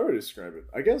 How would I describe it?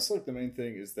 I guess like the main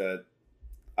thing is that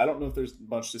I don't know if there's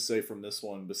much to say from this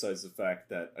one besides the fact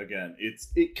that, again,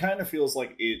 it kind of feels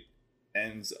like it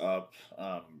ends up,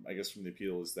 I guess from the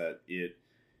appeal is that it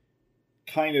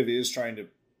kind of is trying to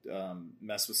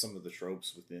mess with some of the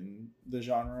tropes within the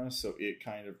genre, so it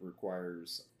kind of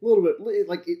requires a little bit,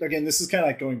 like, again, this is kind of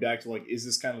like going back to, like, is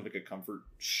this kind of like a comfort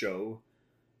show?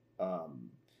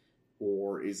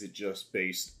 Or is it just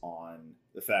based on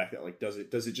the fact that, like, does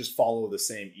it just follow the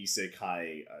same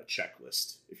isekai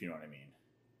checklist, if you know what I mean?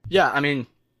 Yeah, I mean,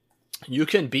 you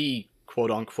can be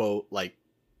quote unquote like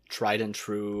tried and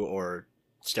true or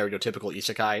stereotypical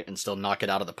isekai and still knock it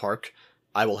out of the park.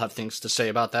 I will have things to say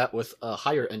about that with a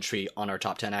higher entry on our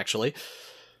top 10 actually.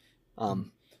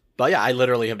 But yeah, I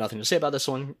literally have nothing to say about this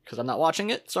one because I'm not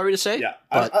watching it. Sorry to say. Yeah,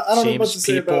 but I don't know much to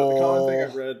say about it. The common thing I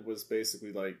people. read was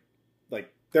basically like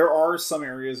there are some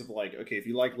areas of like, okay, if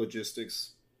you like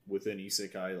logistics within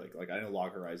isekai, like I know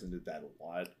Log Horizon did that a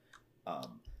lot.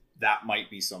 That might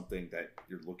be something that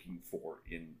you're looking for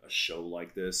in a show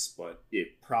like this, but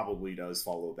it probably does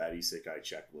follow that isekai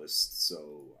checklist.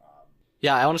 So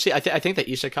Yeah, I honestly, I think that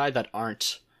isekai that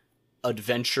aren't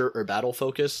adventure or battle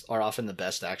focused are often the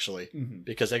best actually,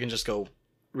 because they can just go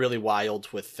really wild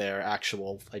with their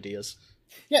actual ideas.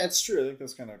 yeah, it's true. I think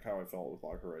that's kind of how I felt with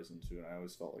Log Horizon too, and I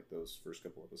always felt like those first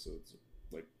couple episodes,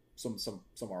 like some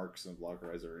arcs in Log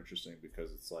Horizon are interesting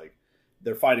because it's like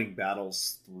they're fighting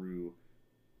battles through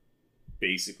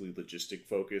basically logistic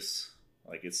focus.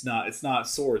 Like it's not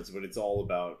swords, but it's all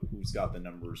about who's got the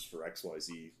numbers for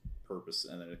XYZ purpose,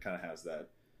 and then it kind of has that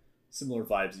similar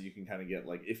vibes that you can kind of get.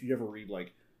 Like if you ever read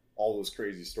like all those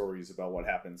crazy stories about what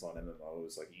happens on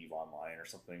MMOs, like EVE Online or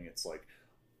something, it's like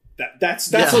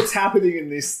that's what's happening in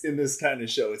this kind of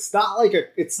show. It's not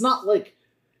like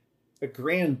a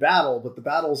grand battle, but the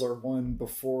battles are won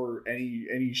before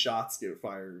any shots get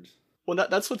fired. Well,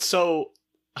 that's what's so,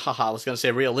 I was going to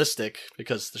say realistic,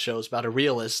 because the show is about a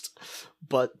realist,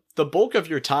 but the bulk of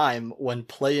your time when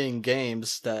playing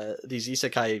games that these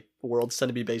isekai worlds tend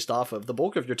to be based off of, the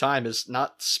bulk of your time is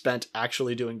not spent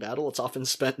actually doing battle. It's often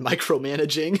spent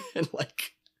micromanaging and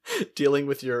like dealing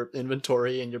with your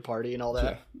inventory and your party and all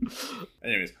that. Yeah.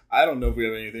 Anyways, I don't know if we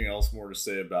have anything else more to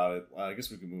say about it. I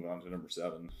guess we can move on to number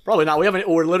 7. Probably not.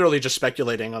 We're literally just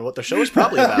speculating on what the show is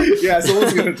probably about. Yeah,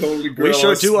 someone's gonna totally grill we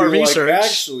should us do our research. Like,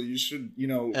 actually, you should,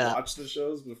 watch the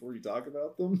shows before you talk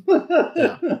about them.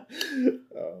 Yeah.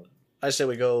 I say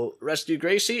we go Rescue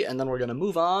Gracie, and then we're gonna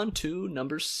move on to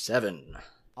number 7.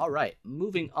 All right,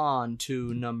 moving on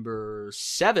to number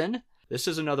 7. This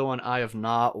is another one I have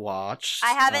not watched.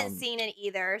 I haven't seen it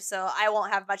either, so I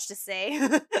won't have much to say.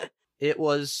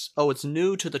 It's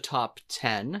new to the top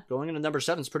 10. Going into number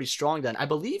 7 is pretty strong then. I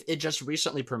believe it just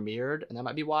recently premiered, and that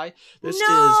might be why.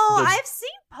 I've seen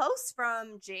posts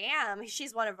from Jam.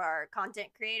 She's one of our content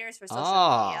creators for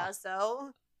social media,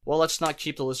 so... Well, let's not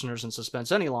keep the listeners in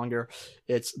suspense any longer.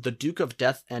 It's The Duke of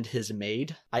Death and His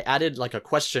Maid. I added like a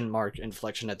question mark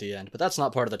inflection at the end, but that's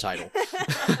not part of the title.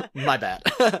 My bad.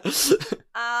 Yeah,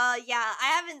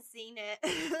 I haven't seen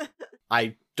it.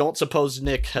 I don't suppose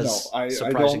Nick has. No,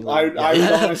 surprisingly. I would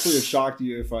honestly have shocked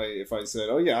you if I said,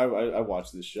 "Oh yeah, I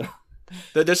watched this show."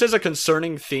 This is a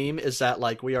concerning theme. Is that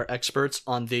like we are experts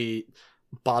on the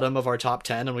bottom of our top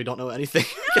 10 and we don't know anything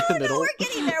in the middle? No, we're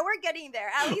getting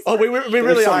there. At least. Oh, we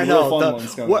really are.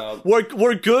 No,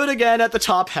 we're good again at the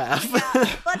top half.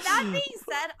 Yeah, but that being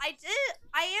said,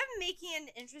 I am making an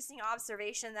interesting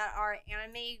observation that our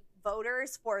anime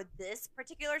voters for this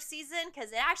particular season,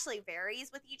 because it actually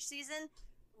varies with each season,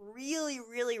 really,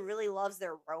 really, really loves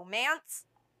their romance.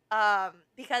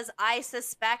 Because I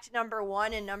suspect number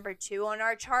 1 and number 2 on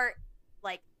our chart,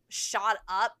 like, shot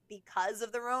up because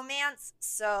of the romance.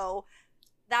 So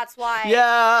that's why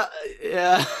yeah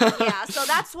so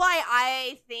that's why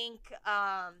I think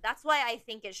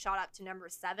it shot up to number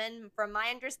 7. From my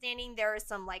understanding, there are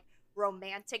some like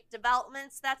romantic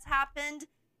developments that's happened,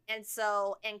 and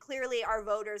clearly our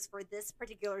voters for this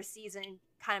particular season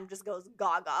kind of just goes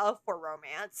gaga for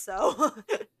romance, so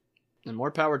and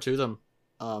more power to them.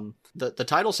 The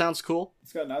title sounds cool.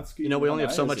 It's got Natsuki. We only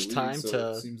have so much time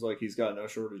to. It seems like he's got no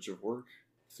shortage of work.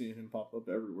 Seeing him pop up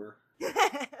everywhere.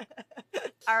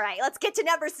 All right, let's get to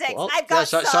number 6. Well, I've got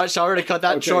sorry to cut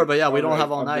that short, but yeah, we don't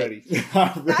have all night.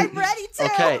 I'm ready too.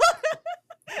 Okay.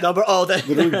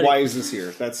 Literally, why is this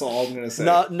here? That's all I'm gonna say.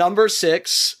 Number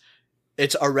 6.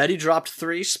 It's already dropped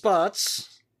 3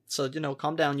 spots, so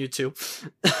calm down, you two.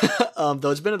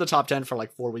 Though it's been in the top 10 for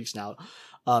like 4 weeks now.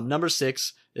 Number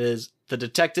 6 is The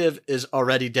Detective is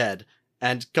Already Dead.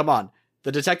 And come on,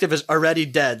 the detective is already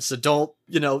dead, so don't,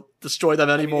 destroy them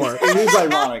anymore. It is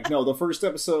ironic. No, the first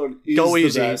episode is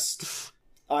the best.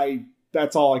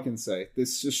 That's all I can say.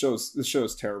 This show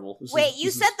is terrible.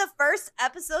 You said the first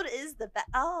episode is the best.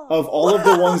 Oh. Of all of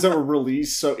the ones that were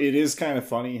released, so it is kind of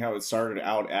funny how it started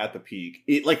out at the peak.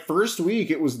 It first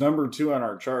week it was number 2 on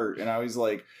our chart, and I was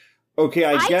like, okay,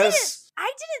 I guess. I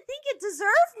didn't think it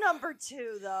deserved number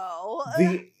 2, though.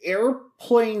 The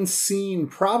airplane scene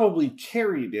probably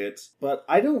carried it, but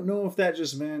I don't know if that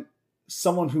just meant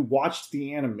someone who watched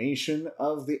the animation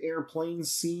of the airplane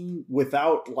scene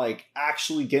without,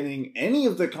 actually getting any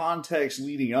of the context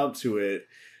leading up to it,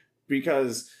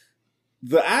 because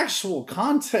the actual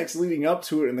context leading up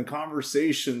to it and the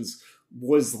conversations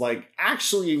was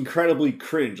actually incredibly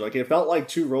cringe. It felt like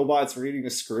 2 robots reading a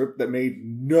script that made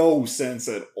no sense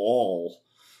at all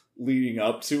leading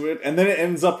up to it, and then it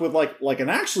ends up with an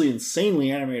actually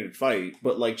insanely animated fight,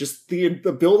 but just the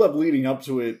build up leading up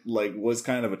to it was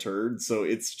kind of a turd. So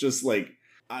it's just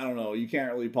I don't know, you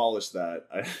can't really polish that.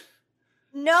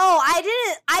 No, I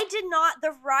did not.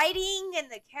 The writing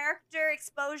and the character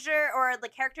exposure or the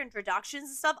character introductions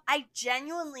and stuff, I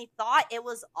genuinely thought it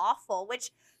was awful,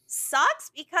 which sucks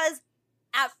because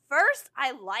at first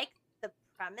I liked the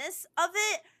premise of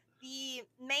it. The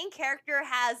main character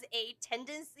has a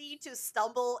tendency to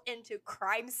stumble into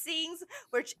crime scenes,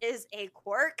 which is a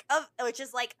quirk which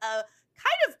is a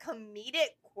kind of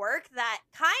comedic quirk that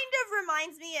kind of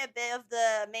reminds me a bit of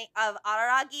of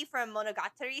Araragi from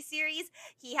Monogatari series.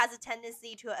 He has a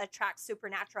tendency to attract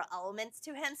supernatural elements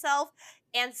to himself,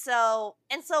 and so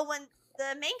when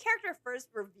the main character first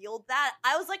revealed that,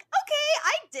 I was like, okay,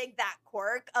 I dig that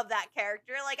quirk of that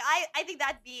character. Like, I think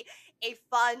that'd be a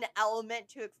fun element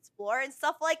to explore and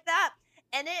stuff like that.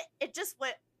 And it just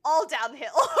went all downhill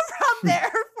from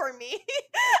there for me.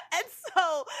 And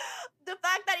so the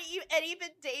fact that it even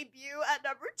debuted at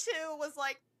number 2 was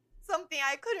like something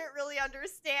I couldn't really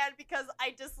understand because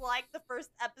I disliked the first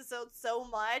episode so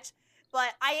much. But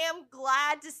I am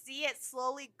glad to see it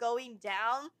slowly going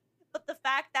down. But the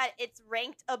fact that it's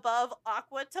ranked above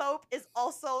Aquatope is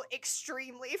also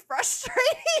extremely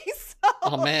frustrating. So.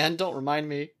 Oh man, don't remind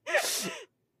me.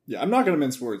 Yeah, I'm not gonna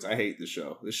mince words. I hate the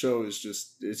show. The show is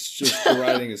the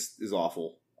writing is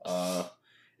awful.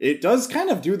 It does kind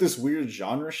of do this weird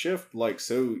genre shift. Like,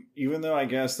 so even though I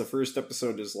guess the first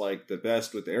episode is like the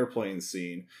best with the airplane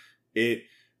scene, it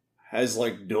has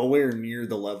like nowhere near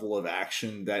the level of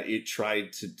action that it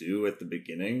tried to do at the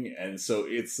beginning, and so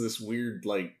it's this weird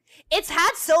like. It's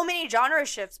had so many genre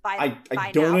shifts by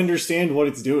I don't understand what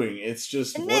it's doing. It's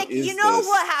just Nick, what is you know this?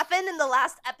 what happened in the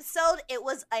last episode? It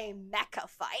was a mecha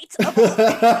fight.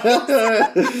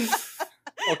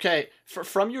 Okay,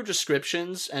 from your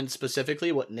descriptions and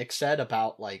specifically what Nick said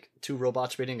about like 2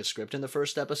 robots reading a script in the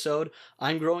first episode,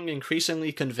 I'm growing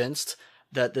increasingly convinced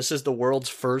that this is the world's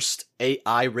first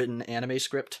AI written anime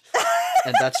script,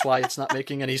 and that's why it's not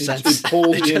making any sense. It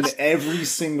pulled in every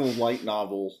single light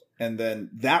novel, and then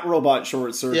that robot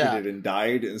short-circuited and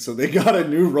died, and so they got a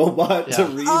new robot to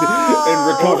read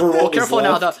and recover what was careful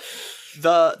left. Now,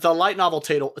 the light novel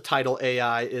title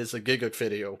AI is a Giguk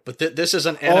video, but this is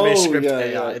an anime script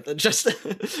AI that just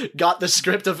got the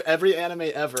script of every anime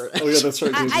ever. Oh yeah, that's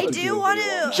right. I do want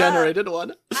to generated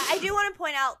one. I do want to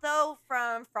point out though,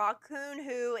 from Frog-kun,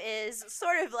 who is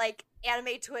sort of like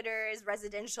anime Twitter's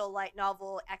residential light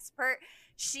novel expert,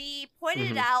 she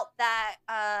pointed out that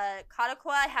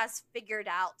Kadokawa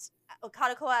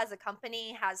as a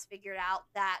company has figured out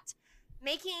that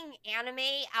making anime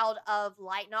out of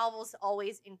light novels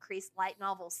always increased light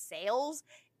novel sales.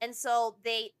 And so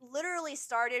they literally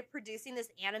started producing this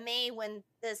anime when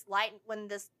this light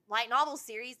novel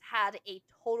series had a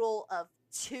total of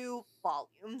 2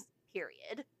 volumes,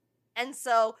 period. And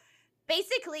so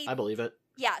basically I believe it.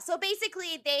 Yeah, so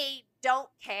basically they don't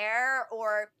care,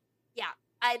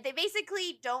 they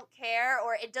basically don't care,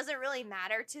 or it doesn't really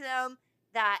matter to them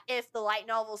that if the light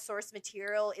novel source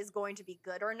material is going to be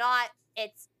good or not.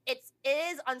 It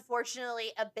is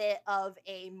unfortunately a bit of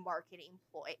a marketing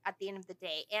ploy at the end of the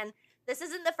day. And this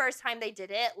isn't the first time they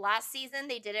did it. Last season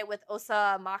they did it with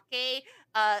Osamake.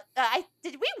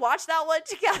 Did we watch that one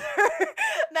together,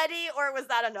 Medi, or was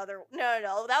that another?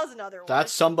 No, that was another one.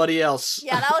 That's somebody else.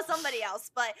 Yeah, that was somebody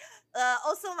else. But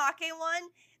Osamake one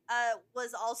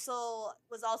was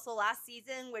also last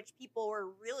season, which people were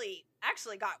really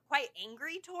actually got quite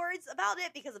angry towards about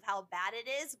it because of how bad it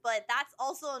is. But that's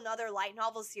also another light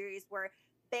novel series where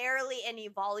barely any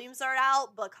volumes are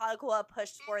out, but Kadokawa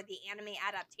pushed for the anime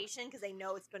adaptation because they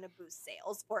know it's going to boost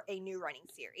sales for a new running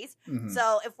series.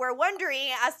 So if we're wondering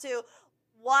as to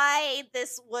why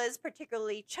this was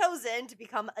particularly chosen to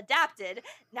become adapted,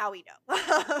 now we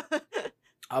know.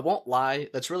 I won't lie,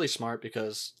 that's really smart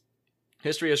because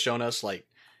history has shown us, like,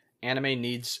 anime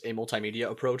needs a multimedia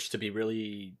approach to be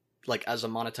really, like, as a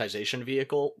monetization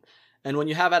vehicle. And when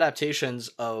you have adaptations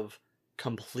of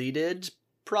completed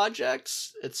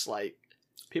projects, it's like,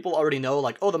 people already know,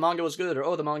 like, oh, the manga was good, or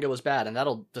oh, the manga was bad, and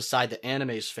that'll decide the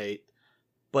anime's fate.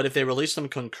 But if they release them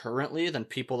concurrently, then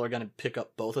people are going to pick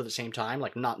up both at the same time,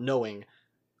 like, not knowing.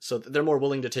 So they're more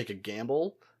willing to take a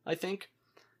gamble, I think.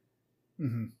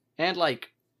 And, like,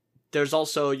 there's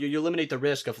also, you eliminate the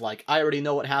risk of, like, I already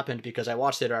know what happened because I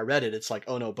watched it or I read it. It's like,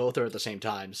 oh no, both are at the same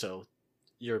time, so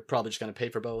you're probably just going to pay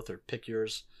for both or pick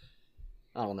yours.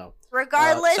 I don't know.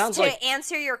 Regardless, to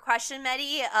answer your question,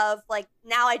 Medi, of, like,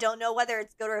 now I don't know whether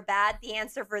it's good or bad, the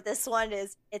answer for this one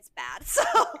is it's bad, so...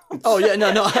 Oh, yeah,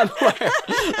 no, I'm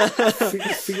aware.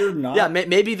 Fear not. Yeah,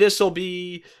 maybe this will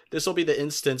be the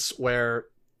instance where,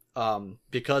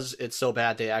 because it's so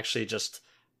bad, they actually just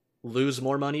lose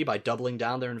more money by doubling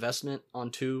down their investment on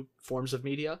 2 forms of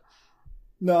media?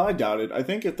 No, I doubt it. I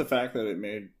think the fact that it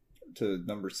made to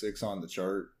number 6 on the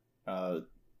chart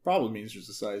probably means there's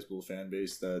a sizable fan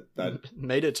base that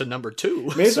made it to number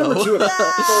 2. Made number 2 at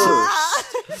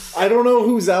first. I don't know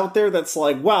who's out there that's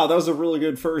like, wow, that was a really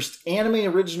good first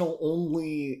anime original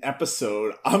only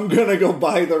episode. I'm gonna go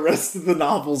buy the rest of the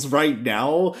novels right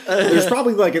now. There's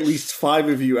probably like at least 5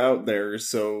 of you out there,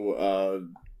 so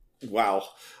Wow.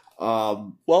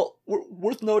 Well,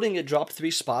 worth noting, it dropped 3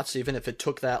 spots, even if it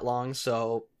took that long.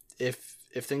 So if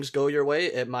things go your way,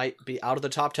 it might be out of the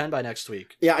top 10 by next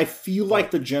week. Yeah, I feel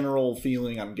like the general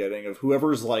feeling I'm getting of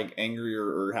whoever's like angry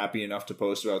or happy enough to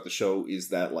post about the show is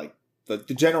that like the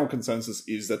general consensus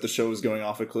is that the show is going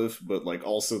off a cliff, but like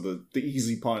also the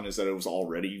easy pun is that it was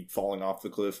already falling off the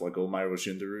cliff, like Omae wa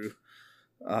Shinderu.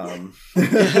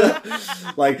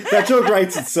 Like that joke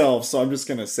writes itself, so I'm just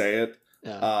gonna say it.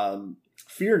 Yeah.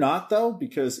 Fear not, though,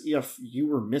 because if you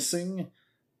were missing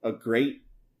a great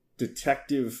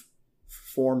detective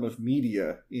form of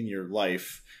media in your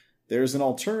life, there's an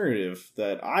alternative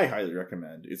that I highly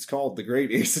recommend. It's called The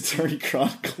Great Ace Attorney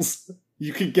Chronicles.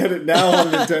 You can get it now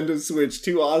on Nintendo Switch.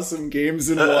 2 awesome games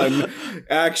in one.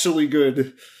 Actually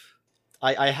good.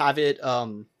 I have it.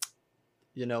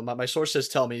 My sources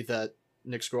tell me that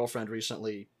Nick's girlfriend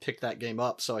recently picked that game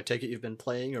up, so I take it you've been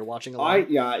playing or watching a lot.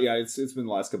 Yeah, it's been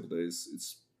the last couple of days.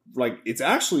 It's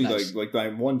actually nice. like my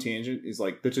one tangent is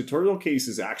like the tutorial case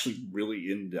is actually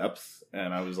really in depth,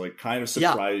 and I was like kind of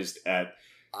surprised at.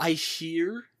 I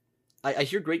hear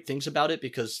great things about it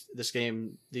because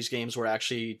these games were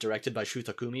actually directed by Shu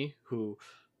Takumi, who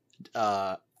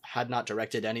had not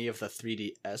directed any of the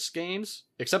 3DS games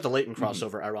except the Layton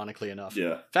crossover, ironically enough.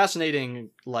 Yeah. Fascinating,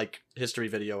 like, history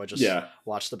video I just Yeah.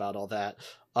 watched about all that.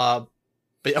 But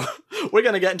yeah, we're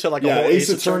going to get into like a whole Ace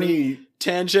Attorney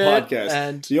tangent. podcast.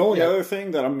 And the only other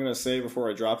thing that I'm going to say before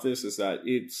I drop this is that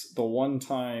it's the one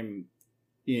time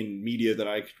in media that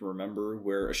I can remember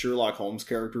where a Sherlock Holmes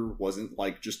character wasn't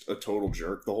like just a total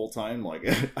jerk the whole time. Like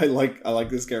I like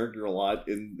this character a lot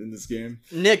in this game.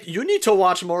 Nick, you need to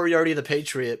watch Moriarty the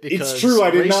Patriot because it's true.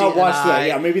 I did not watch that.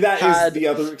 Yeah, maybe that is the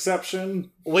other exception.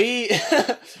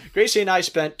 Gracie and I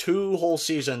spent 2 whole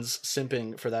seasons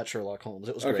simping for that Sherlock Holmes.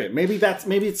 It was great. Okay, maybe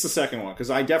it's the second one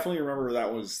because I definitely remember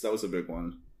that was a big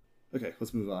one. Okay,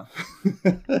 let's move on.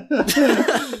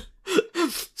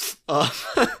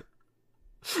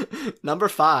 Number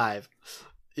 5.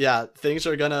 Yeah, things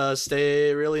are gonna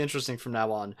stay really interesting from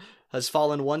now on. Has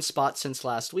fallen 1 spot since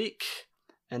last week,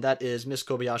 and that is Miss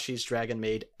Kobayashi's Dragon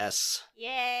Maid S.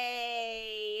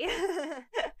 Yay!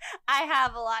 I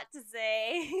have a lot to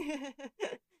say.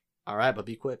 Alright, but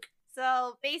be quick.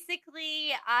 So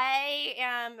basically, I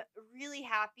am really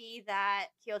happy that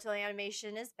Kyoto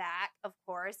Animation is back, of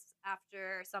course,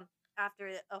 after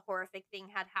a horrific thing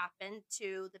had happened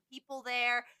to the people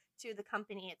there, to the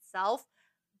company itself.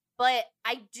 But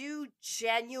I do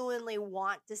genuinely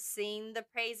want to sing the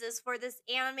praises for this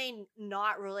anime,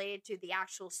 not related to the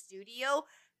actual studio,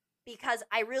 because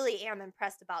I really am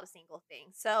impressed about a single thing.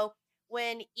 So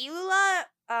when Ilulu,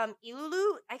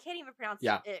 I can't even pronounce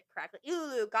it correctly,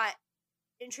 Ilulu got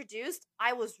introduced,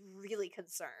 I was really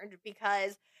concerned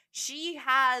because she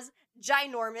has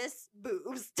ginormous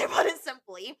boobs, to put it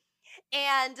simply,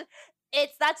 and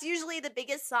that's usually the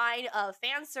biggest sign of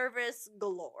fan service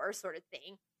galore sort of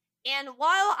thing. And while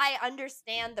I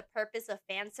understand the purpose of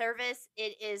fan service,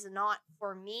 it is not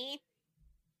for me,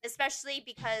 especially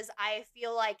because I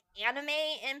feel like anime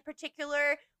in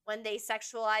particular, when they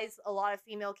sexualize a lot of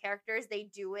female characters, they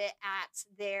do it at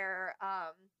their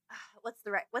what's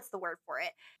the word for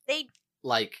it? They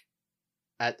like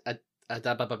at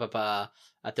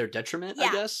their detriment, yeah,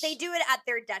 I guess. They do it at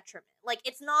their detriment. Like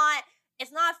it's not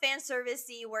fan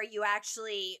servicey where you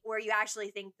actually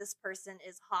think this person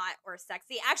is hot or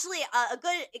sexy. Actually,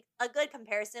 a good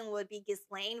comparison would be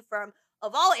Ghislaine from,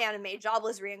 of all anime,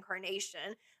 Jobless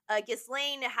Reincarnation.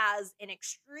 Ghislaine has an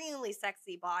extremely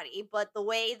sexy body, but the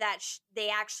way that they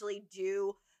actually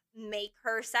do make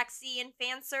her sexy in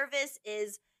fan service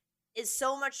is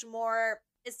so much more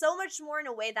in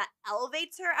a way that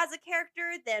elevates her as a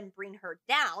character than bring her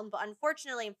down. But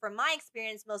unfortunately, from my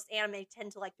experience, most anime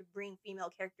tend to like to bring female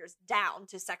characters down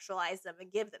to sexualize them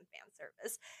and give them fan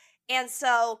service. And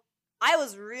so I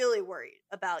was really worried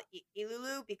about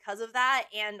Ilulu because of that.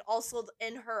 And also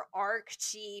in her arc,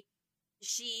 she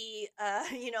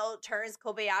turns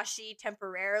Kobayashi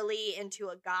temporarily into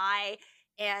a guy.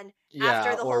 And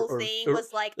after the whole thing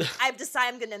was like, I've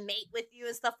decided I'm going to mate with you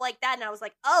and stuff like that. And I was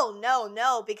like, oh,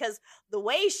 no, because the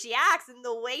way she acts and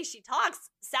the way she talks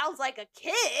sounds like a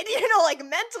kid, like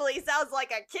mentally sounds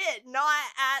like a kid, not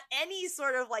at any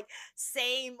sort of like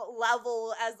same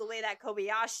level as the way that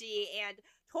Kobayashi and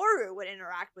Toru would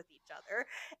interact with each other.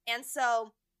 And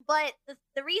so, but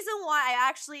the reason why I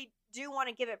actually do want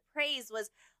to give it praise was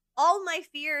all my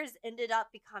fears ended up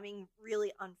becoming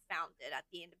really unfounded at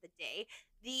the end of the day.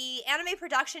 The anime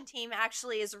production team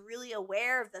actually is really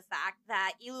aware of the fact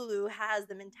that Ilulu has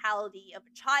the mentality of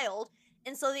a child,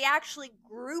 and so they actually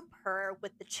group her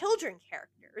with the children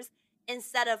characters.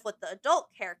 instead of with the adult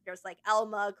characters like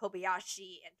Elma,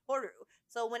 Kobayashi, and Toru.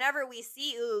 So whenever we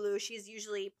see Ilulu, she's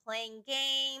usually playing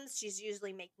games, she's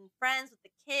usually making friends with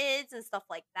the kids and stuff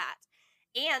like that.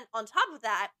 And on top of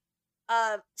that,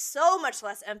 so much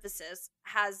less emphasis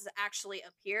has actually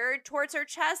appeared towards her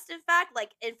chest. In fact,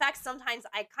 sometimes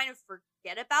I kind of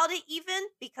forget about it even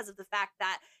because of the fact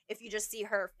that if you just see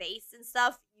her face and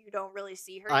stuff, you don't really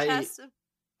see her chest.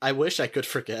 I wish I could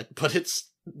forget, but it's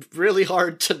really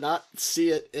hard to not see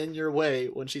it in your way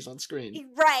when she's on screen.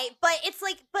 Right, but it's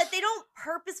like, but they don't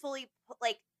purposefully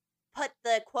put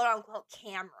the quote-unquote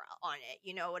camera on it,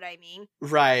 you know what I mean?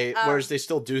 Right, whereas they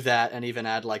still do that and even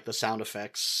add, like, the sound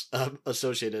effects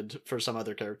associated for some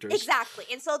other characters. Exactly,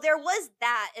 and so there was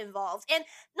that involved. And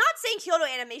not saying Kyoto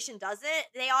Animation doesn't,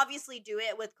 they obviously do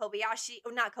it with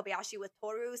with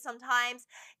Toru sometimes,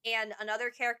 and another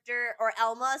character, or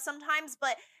Elma sometimes,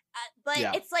 but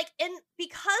yeah. It's like,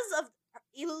 because of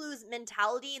Ilulu's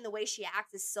mentality and the way she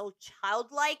acts is so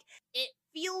childlike, it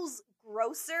feels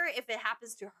grosser if it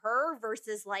happens to her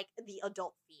versus like the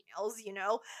adult females, you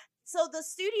know? So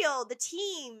the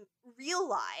team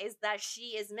realized that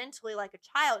she is mentally like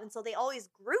a child, and so they always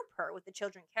group her with the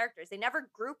children characters. They never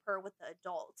group her with the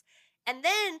adults. And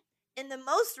then in the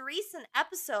most recent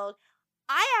episode,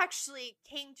 I actually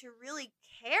came to really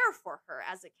care for her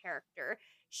as a character.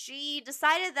 She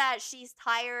decided that she's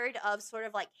tired of sort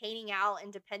of like hanging out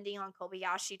and depending on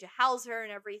Kobayashi to house her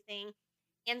and everything.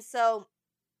 And so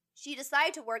she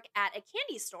decided to work at a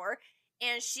candy store,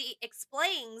 and she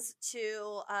explains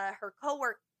to her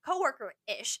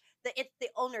coworker-ish, it's the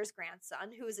owner's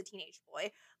grandson, who is a teenage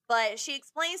boy, but she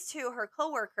explains to her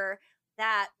coworker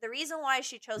that the reason why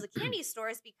she chose a candy store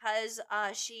is because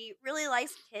she really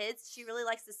likes kids. She really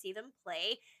likes to see them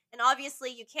play. And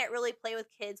obviously, you can't really play with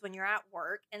kids when you're at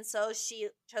work. And so she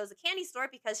chose a candy store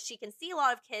because she can see a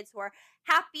lot of kids who are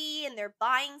happy and they're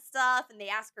buying stuff and they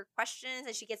ask her questions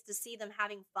and she gets to see them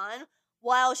having fun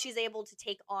while she's able to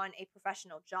take on a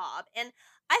professional job. And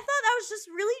I thought that was just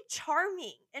really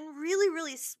charming and really,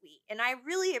 really sweet. And I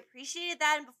really appreciated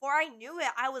that. And before I knew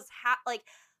it, I was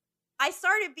I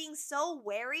started being so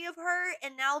wary of her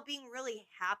and now being really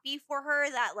happy for her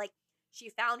that like she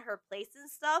found her place and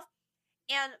stuff.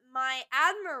 And my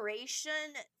admiration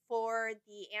for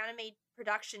the anime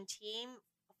production team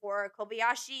for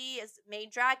Kobayashi's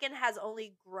Maid Dragon has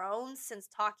only grown since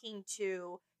talking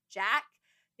to Jack,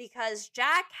 because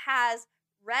Jack has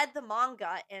read the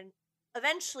manga and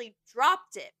eventually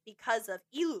dropped it because of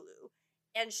Ilulu.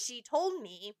 And she told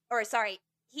me,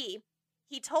 he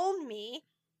told me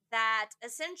that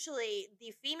essentially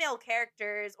the female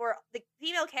characters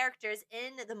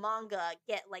in the manga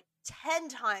get like 10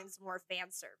 times more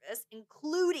fan service,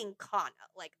 including Kana,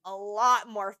 like a lot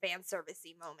more fan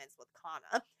servicey moments with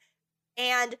Kana.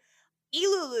 And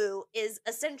Ilulu is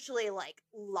essentially like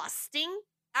lusting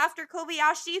after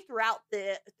Kobayashi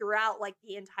throughout like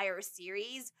the entire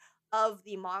series of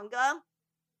the manga,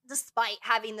 despite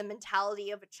having the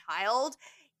mentality of a child.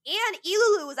 And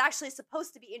Ilulu was actually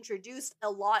supposed to be introduced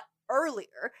a lot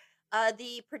earlier.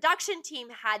 The production team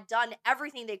had done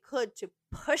everything they could to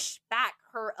push back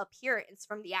her appearance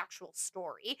from the actual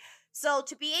story. So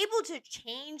to be able to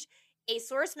change a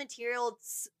source material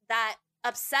that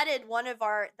upsetted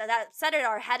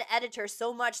our head editor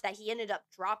so much that he ended up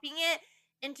dropping it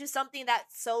into something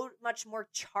that's so much more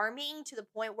charming, to the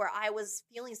point where I was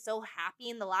feeling so happy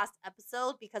in the last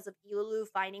episode because of Ilulu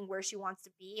finding where she wants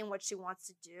to be and what she wants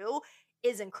to do,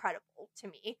 is incredible to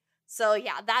me. So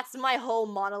yeah, that's my whole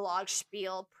monologue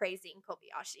spiel praising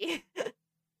Kobayashi.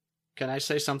 Can I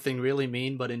say something really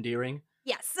mean but endearing?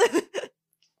 Yes.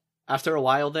 After a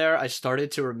while there, I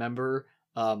started to remember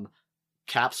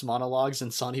Cap's monologues in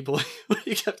Sonny Boy when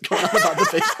he kept going on about the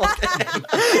baseball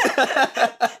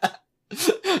game.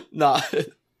 No,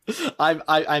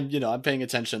 I'm paying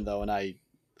attention though, and I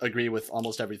agree with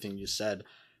almost everything you said.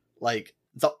 Like,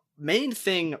 the main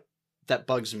thing that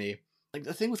bugs me, like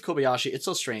the thing with Kobayashi, it's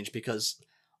so strange because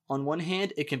on one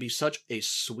hand, it can be such a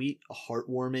sweet,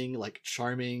 heartwarming, like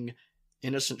charming,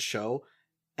 innocent show,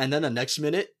 and then the next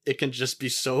minute, it can just be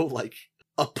so like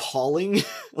appalling,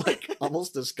 like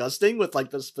almost disgusting with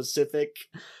like the specific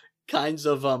kinds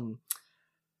of kind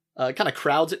of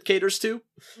crowds it caters to.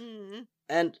 Mm.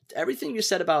 And everything you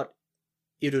said about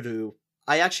Iruru,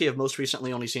 I actually have most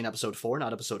recently only seen episode 4,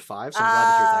 not episode 5, so I'm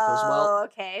glad to hear that goes well.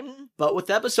 Okay. But with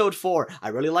episode 4, I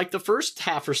really liked the first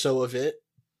half or so of it,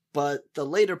 but the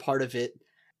later part of it,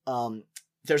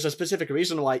 there's a specific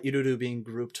reason why Iruru being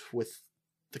grouped with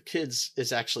the kids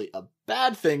is actually a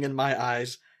bad thing in my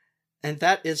eyes, and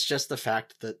that is just the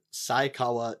fact that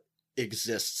Saikawa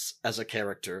exists as a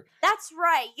character. That's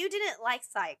right. You didn't like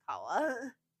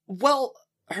Sayakawa. Well,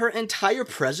 her entire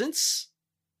presence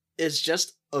is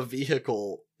just a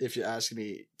vehicle, if you ask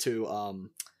me, to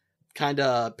kind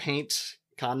of paint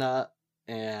Kana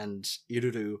and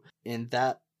Iruru in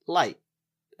that light.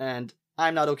 And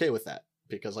I'm not okay with that,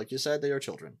 because like you said, they are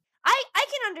children. I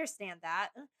can understand that.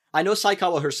 I know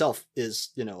Saikawa herself is,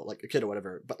 like a kid or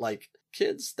whatever, but like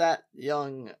kids that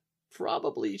young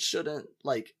probably shouldn't,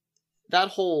 like, that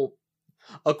whole,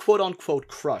 a quote-unquote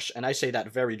crush, and I say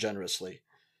that very generously,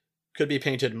 could be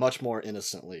painted much more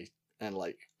innocently. And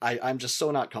like, I'm just so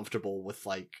not comfortable with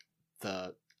like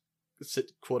the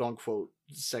quote-unquote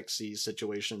sexy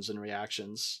situations and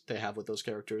reactions they have with those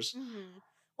characters. Mm-hmm.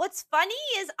 What's funny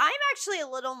is I'm actually a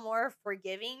little more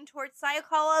forgiving towards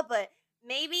Sayakawa, but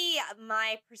maybe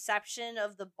my perception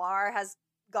of the bar has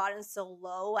gotten so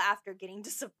low after getting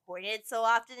disappointed so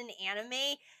often in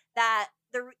anime that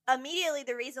immediately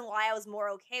the reason why I was more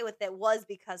okay with it was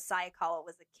because Sayakawa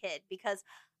was a kid. Because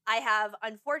I have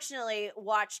unfortunately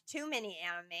watched too many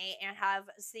anime and have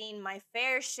seen my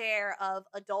fair share of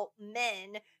adult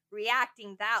men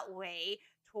reacting that way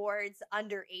towards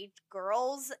underage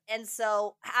girls. And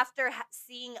so after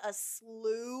seeing a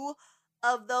slew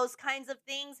of those kinds of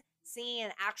things, seeing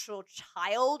an actual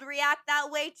child react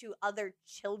that way to other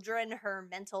children her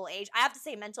mental age. I have to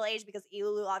say mental age because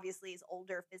Iulu obviously is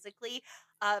older physically.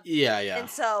 Yeah. And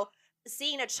so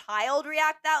seeing a child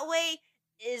react that way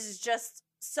is just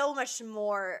so much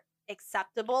more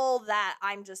acceptable that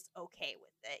I'm just okay with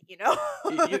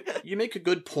it, you make a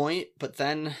good point, but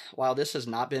then while this has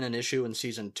not been an issue in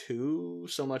season 2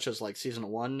 so much as like season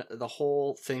 1, the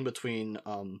whole thing between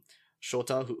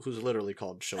Shota, who's literally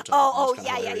called Shota.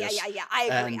 Yeah. I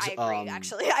agree.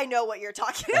 Actually, I know what you're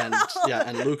talking about.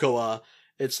 And Lukoa,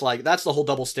 it's like that's the whole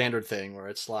double standard thing where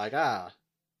it's like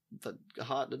the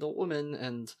hot adult woman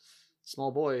and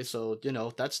small boy, so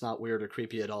that's not weird or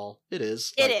creepy at all. It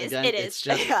is. It like, is. Again, it is. It's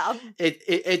just Yeah.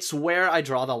 it's where I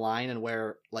draw the line, and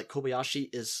where like Kobayashi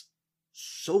is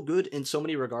so good in so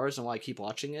many regards, and why I keep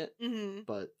watching it. Mm-hmm.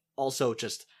 But also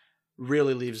just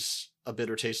really leaves a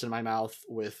bitter taste in my mouth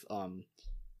with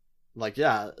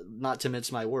not to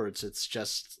mince my words, it's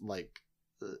just like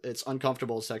it's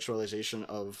uncomfortable sexualization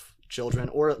of children,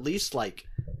 or at least like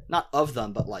not of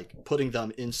them, but like putting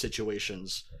them in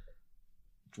situations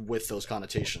with those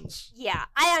connotations. Yeah,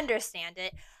 I understand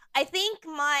it. I think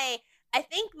my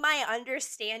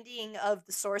understanding of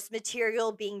the source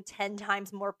material being 10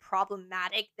 times more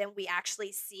problematic than we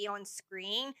actually see on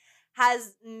screen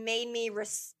has made me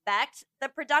respect the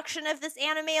production of this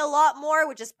anime a lot more,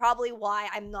 which is probably why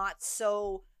I'm not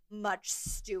so much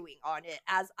stewing on it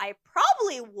as I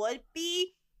probably would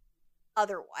be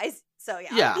otherwise. So yeah.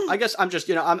 Yeah, I guess I'm just,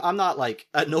 I'm not like,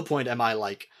 at no point am I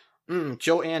like,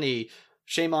 Joe Annie,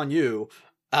 shame on you.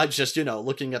 I'm just,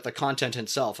 looking at the content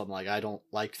itself. I'm like, I don't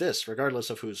like this, regardless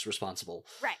of who's responsible.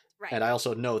 Right. And I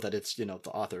also know that it's, the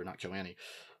author, not Joanne.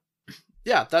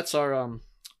 Yeah, that's our,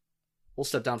 we'll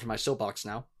step down from my soapbox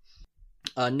now.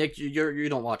 Nick, you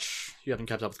don't watch, you haven't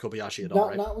kept up with Kobayashi at all,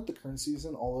 right? Not with the current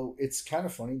season, although it's kind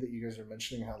of funny that you guys are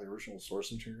mentioning how the original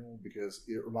source material, because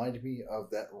it reminded me of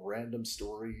that random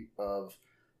story of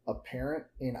a parent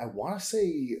in, I want to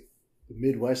say,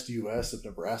 Midwest US of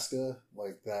Nebraska,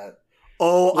 like that.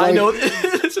 Oh, like, I know.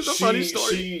 This is a funny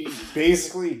story. She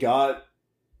basically got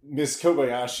Miss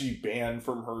Kobayashi banned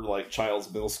from her like child's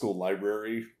middle school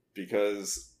library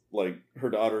because like her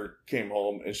daughter came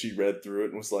home and she read through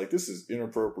it and was like, "This is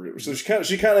inappropriate." So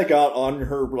she kind of got on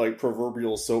her like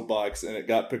proverbial soapbox, and it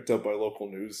got picked up by local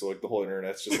news. So like the whole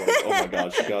internet's just like, "Oh my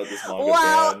god, she got this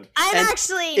manga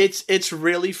banned." It's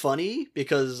really funny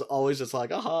because always it's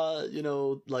like, like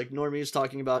normies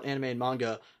talking about anime and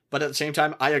manga. But at the same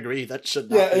time, I agree that should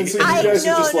not be. Yeah, and so you guys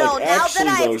are just like,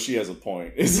 actually, though, she has a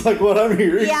point. It's like what I'm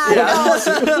hearing. Yeah.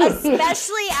 No,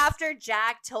 especially after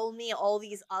Jack told me all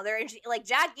these other... Like,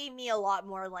 Jack gave me a lot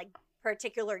more, like,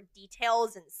 particular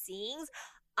details and scenes.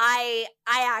 I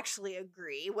actually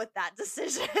agree with that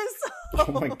decision. So.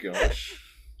 Oh my gosh.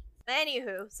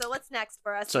 Anywho, so what's next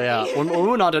for us? So yeah, we're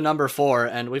moving on to number 4,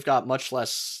 and we've got much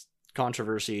less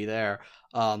controversy there.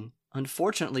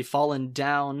 Unfortunately, fallen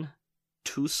down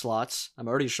 2 slots. I'm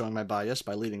already showing my bias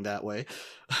by leading that way.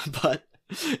 But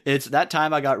it's That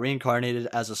Time I Got Reincarnated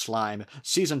as a Slime,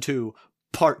 Season 2,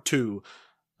 Part 2,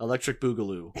 Electric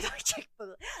Boogaloo. Electric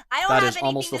Boogaloo. I don't That have is anything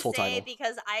almost the to full say title.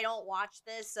 because I don't watch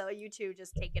this, so you two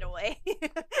just take it away.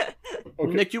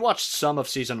 Okay. Nick, you watched some of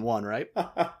Season 1, right?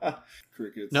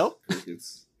 Crickets. No?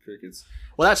 Crickets.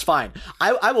 Well, that's fine.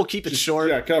 I will keep it short.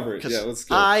 Yeah, cover it. Yeah, let's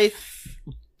go.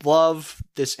 love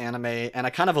this anime, and I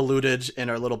kind of alluded in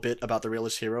our little bit about the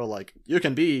realist hero, like, you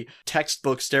can be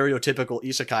textbook stereotypical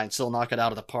isekai and still knock it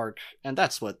out of the park, and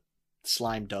that's what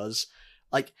Slime does.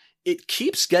 Like, it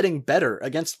keeps getting better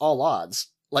against all odds.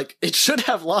 Like, it should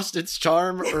have lost its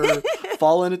charm or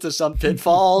fallen into some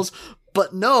pitfalls,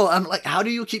 but no, I'm like, how do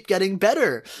you keep getting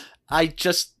better? I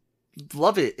just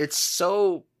love it. It's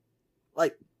so,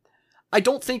 like, I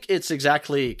don't think it's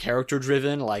exactly character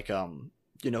driven, like,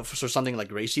 for something like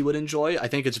Gracie would enjoy. I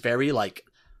think it's very, like,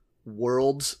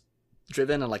 world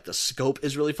driven, and, like, the scope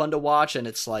is really fun to watch, and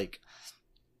it's, like,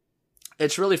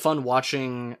 it's really fun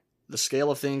watching the scale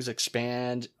of things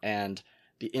expand and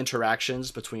the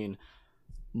interactions between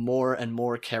more and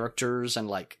more characters, and,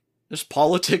 like, there's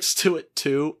politics to it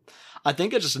too. I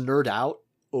think I just nerd out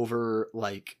over,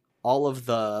 like, all of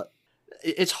the...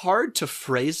 It's hard to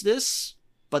phrase this,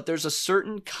 but there's a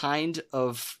certain kind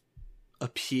of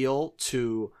appeal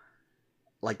to,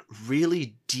 like,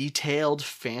 really detailed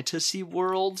fantasy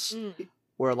worlds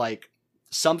where, like,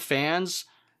 some fans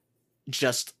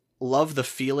just love the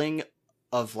feeling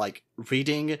of, like,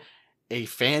 reading a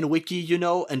fan wiki,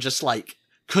 and just, like,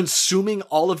 consuming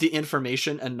all of the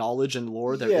information and knowledge and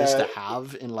lore there is to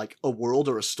have in, like, a world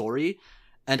or a story.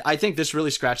 And I think this really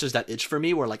scratches that itch for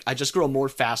me, where, like, I just grow more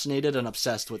fascinated and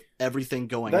obsessed with everything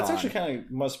going on. That's actually kind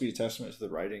of must be a testament to the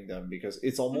writing, then, because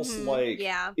it's almost like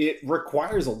it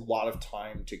requires a lot of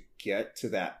time to get to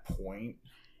that point.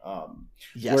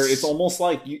 Where it's almost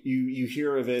like you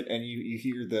hear of it, and you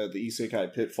hear the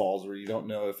isekai pitfalls, where you don't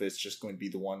know if it's just going to be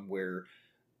the one where,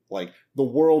 like, the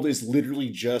world is literally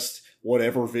just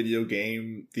whatever video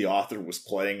game the author was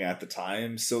playing at the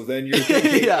time. So then you're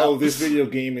thinking, oh, this video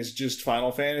game is just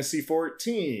Final Fantasy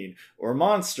 14 or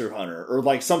Monster Hunter, or,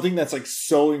 like, something that's, like,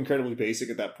 so incredibly basic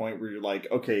at that point, where you're like,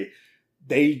 okay,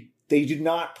 they did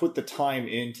not put the time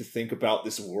in to think about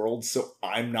this world, so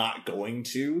I'm not going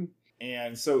to.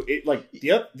 And so it, like,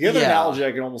 the other analogy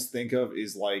I can almost think of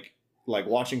is like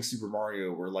watching Super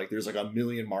Mario, where, like, there's, like, a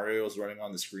million Marios running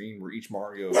on the screen, where each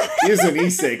Mario is an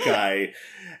isekai,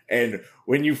 and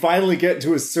when you finally get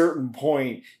to a certain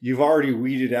point, you've already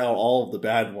weeded out all of the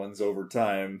bad ones over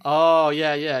time. Oh,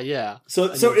 yeah.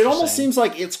 So it almost seems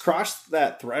like it's crossed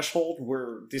that threshold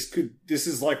where this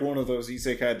is like one of those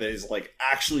isekai that is, like,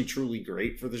 actually truly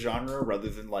great for the genre, rather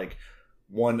than, like,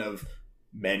 one of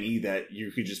many that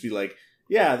you could just be like,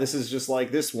 yeah, this is just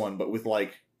like this one, but with,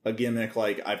 like, a gimmick,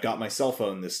 like, I've got my cell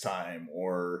phone this time,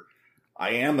 or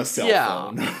I am a cell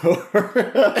phone.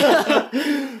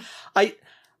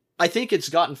 I think it's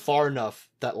gotten far enough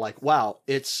that, like, wow,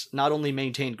 it's not only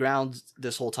maintained ground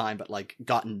this whole time, but, like,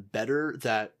 gotten better,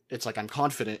 that it's like I'm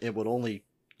confident it would only,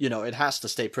 it has to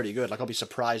stay pretty good. Like, I'll be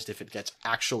surprised if it gets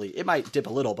it might dip a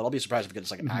little, but I'll be surprised if it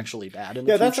gets, like, actually bad in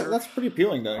the future. That's pretty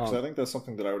appealing, then, because I think that's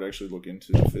something that I would actually look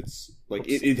into. If it's, like,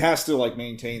 it has to, like,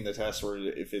 maintain the test, or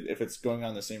if it's going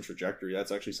on the same trajectory,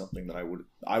 that's actually something that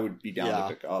I would be down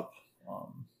to pick up.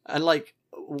 And, like,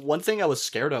 one thing I was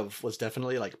scared of was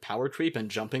definitely, like, power creep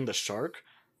and jumping the shark,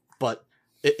 but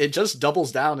it just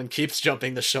doubles down and keeps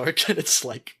jumping the shark, and it's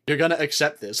like, you're gonna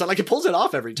accept this. So, like, it pulls it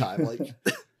off every time, like...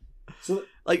 So,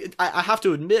 like, I have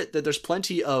to admit that there's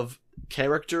plenty of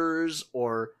characters,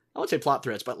 or I wouldn't say plot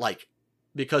threads, but, like,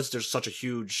 because there's such a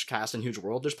huge cast and huge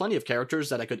world, there's plenty of characters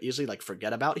that I could easily, like,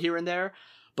 forget about here and there.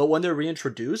 But when they're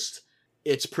reintroduced,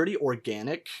 it's pretty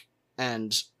organic,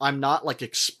 and I'm not, like,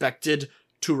 expected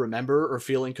to remember or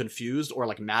feeling confused or,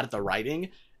 like, mad at the writing.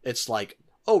 It's like,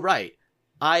 oh, right,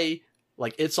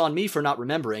 it's on me for not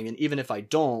remembering, and even if I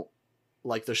don't,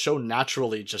 like, the show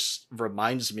naturally just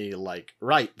reminds me, like,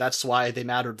 right, that's why they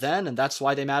mattered then, and that's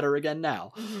why they matter again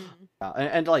now.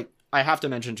 And, like, I have to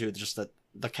mention, too, just that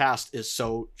the cast is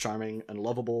so charming and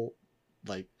lovable.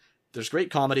 Like, there's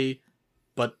great comedy,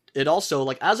 but it also,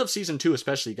 like, as of season 2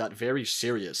 especially, got very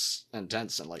serious and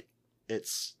tense, and, like,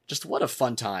 it's just, what a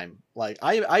fun time. Like,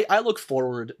 I look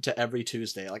forward to every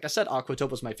Tuesday. Like I said, Aquatope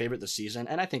was my favorite this season,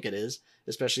 and I think it is,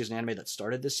 especially as an anime that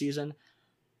started this season.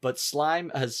 But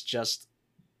Slime has just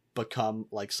become,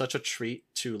 like, such a treat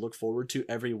to look forward to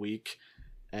every week,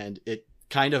 and it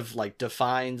kind of, like,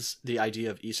 defines the idea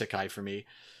of isekai for me.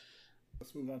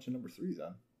 Let's move on to number 3,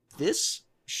 then. This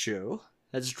show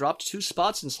has dropped 2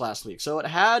 spots since last week, so it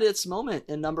had its moment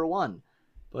in number 1,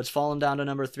 but it's fallen down to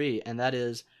number 3, and that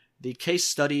is The Case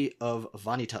Study of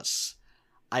Vanitas.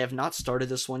 I have not started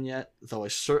this one yet, though I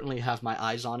certainly have my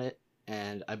eyes on it,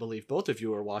 and I believe both of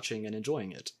you are watching and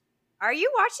enjoying it. Are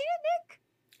you watching it, Nick?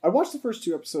 I watched the first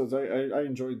 2 episodes. I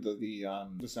enjoyed the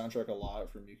soundtrack a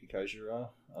lot from Yuki Kaijira.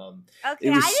 Okay,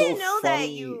 I didn't know that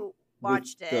you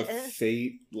watched with it. the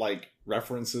Fate like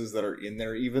references that are in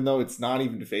there, even though it's not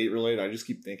even Fate related. I just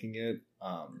keep thinking it.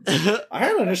 I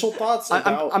had initial thoughts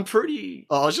about. I'm pretty.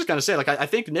 Oh, I was just gonna say, like, I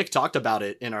think Nick talked about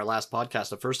it in our last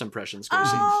podcast of First Impressions.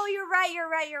 Oh, you're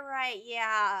right.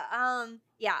 Yeah.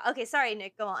 Yeah. Okay. Sorry,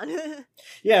 Nick. Go on.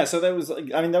 Yeah. So that was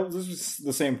like, I mean, this was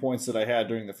the same points that I had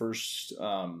during the first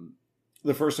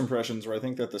impressions, where I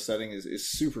think that the setting is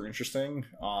super interesting.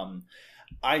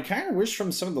 I kind of wish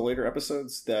from some of the later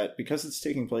episodes that, because it's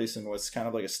taking place in what's kind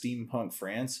of like a steampunk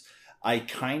France, I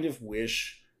kind of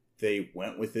wish they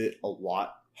went with it a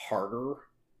lot harder.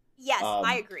 Yes,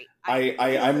 I agree.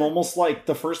 I'm almost like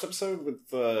the first episode with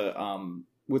the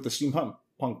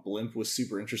steampunk blimp was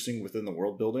super interesting within the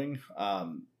world building.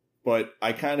 But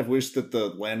I kind of wish that the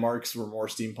landmarks were more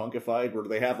steampunkified, where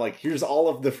they have like, here's all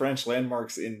of the French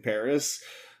landmarks in Paris,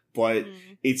 but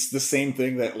it's the same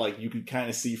thing that like you could kind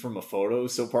of see from a photo.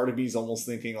 So part of me is almost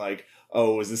thinking like,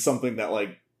 oh, is this something that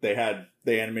like the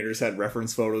animators had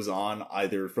reference photos on,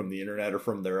 either from the internet or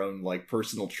from their own like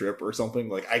personal trip or something?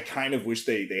 Like, I kind of wish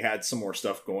they had some more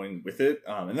stuff going with it.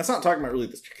 And that's not talking about really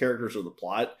the characters or the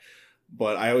plot,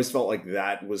 but I always felt like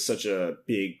that was such a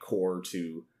big core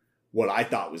to what I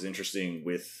thought was interesting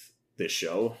with this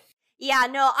show. Yeah,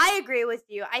 no, I agree with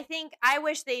you. I think I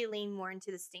wish they leaned more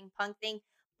into the steampunk thing.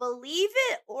 Believe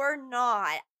it or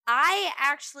not, I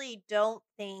actually don't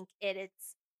think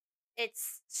it's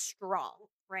strong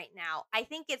right now. I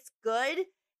think it's good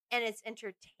and it's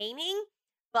entertaining,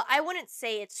 but I wouldn't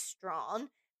say it's strong,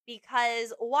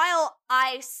 because while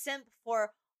I simp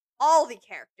for all the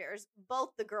characters,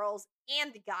 both the girls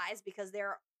and the guys, because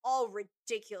they're all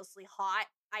ridiculously hot,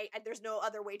 there's no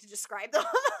other way to describe them.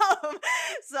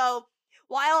 So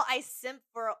while I simp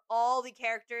for all the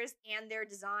characters and their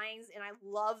designs, and I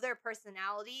love their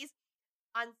personalities,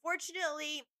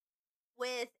 unfortunately,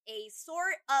 with a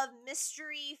sort of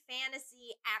mystery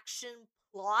fantasy action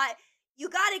plot, you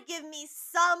gotta give me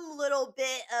some little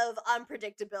bit of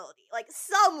unpredictability, like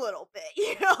some little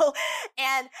bit,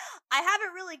 and I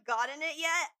haven't really gotten it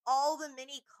yet. All the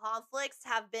mini conflicts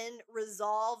have been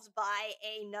resolved by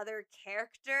another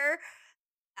character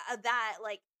that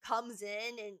like comes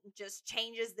in and just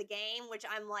changes the game, which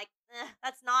I'm like,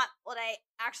 that's not what I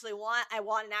actually want. I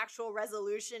want an actual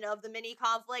resolution of the mini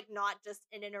conflict, not just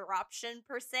an interruption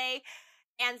per se.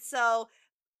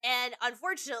 And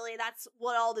unfortunately, that's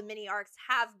what all the mini arcs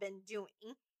have been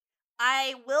doing.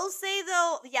 I will say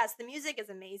though, yes, the music is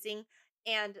amazing.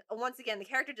 And once again, the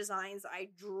character designs I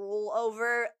drool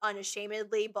over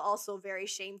unashamedly, but also very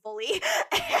shamefully.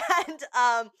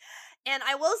 And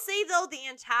I will say though, the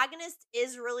antagonist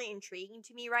is really intriguing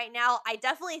to me right now. I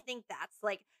definitely think that's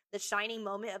like the shining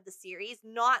moment of the series,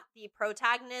 not the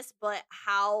protagonist, but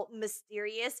how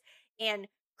mysterious and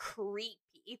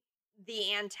creepy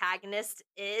the antagonist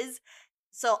is.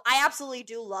 So I absolutely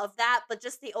do love that, but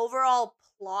just the overall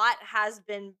plot has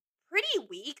been pretty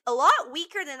weak, a lot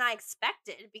weaker than I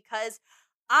expected, because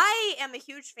I am a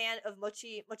huge fan of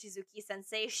Mochizuki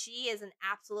Sensei. She is an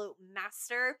absolute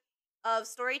master of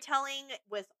storytelling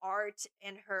with art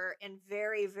and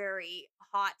very, very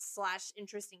hot /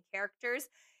 interesting characters.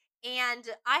 And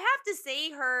I have to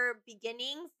say, her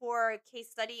beginning for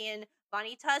Case Study in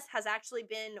Vanitas has actually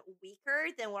been weaker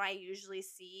than what I usually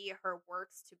see her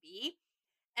works to be.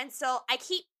 And so I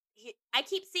keep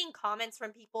seeing comments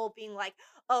from people being like,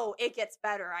 "Oh, it gets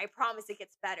better. I promise it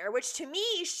gets better," which to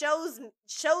me shows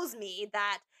me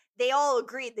that they all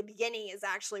agree the beginning is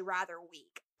actually rather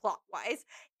weak plot-wise.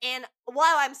 And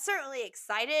while I'm certainly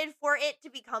excited for it to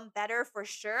become better for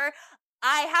sure,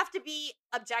 I have to be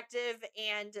objective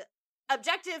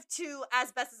to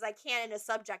as best as I can in a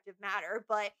subjective matter,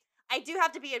 but I do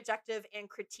have to be objective and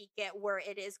critique it where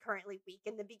it is currently weak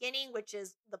in the beginning, which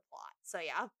is the plot. So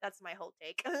yeah, that's my whole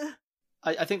take.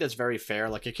 I think that's very fair.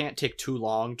 Like, it can't take too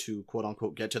long to quote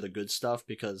unquote get to the good stuff,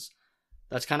 because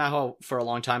that's kind of how for a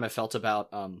long time I felt about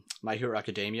My Hero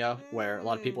Academia, where a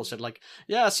lot of people said like,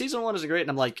 yeah, season 1 is great,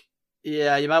 and I'm like,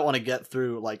 yeah, you might want to get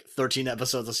through like 13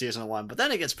 episodes of season 1, but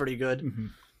then it gets pretty good. Mm-hmm.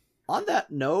 On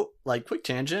that note, like, quick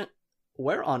tangent,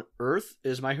 where on earth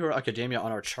is My Hero Academia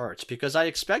on our charts? Because I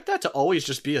expect that to always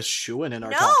just be a shoo-in in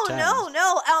our top 10.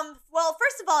 No. Well,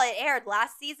 first of all, it aired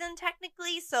last season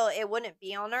technically, so it wouldn't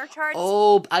be on our charts.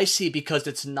 Oh, I see. Because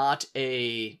it's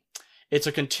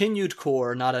a continued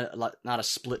core, not a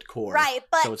split core. Right,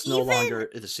 but so it's no longer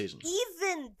the season.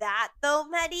 Even that though,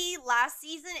 Medi, last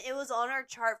season it was on our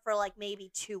chart for like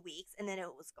maybe 2 weeks, and then it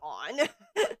was gone.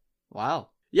 Wow.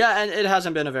 Yeah, and it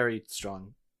hasn't been a very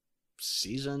strong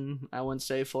season, I wouldn't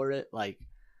say, for it. Like,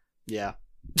 yeah.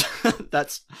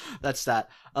 that's that.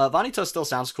 Vanita still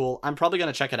sounds cool. I'm probably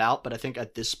gonna check it out, but I think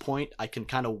at this point I can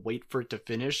kind of wait for it to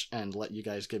finish and let you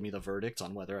guys give me the verdict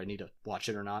on whether I need to watch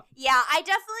it or not. Yeah, I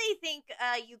definitely think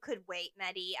you could wait,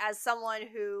 Medi, as someone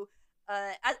who,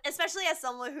 especially as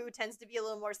someone who tends to be a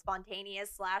little more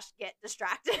spontaneous / get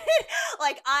distracted.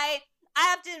 Like I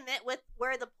have to admit, with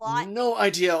where the plot, No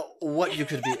idea what you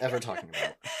could be ever talking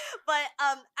about. but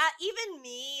even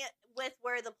me, with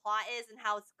where the plot is and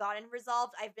how it's gotten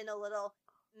resolved, I've been a little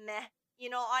meh,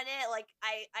 on it. Like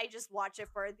I just watch it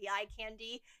for the eye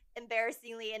candy,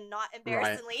 embarrassingly and not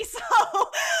embarrassingly. Right.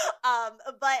 So,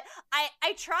 but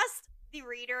I trust the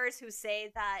readers who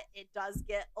say that it does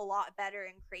get a lot better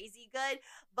and crazy good,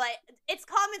 but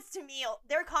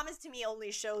their comments to me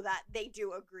only show that they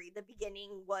do agree the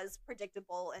beginning was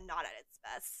predictable and not at its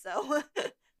best.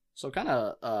 So kind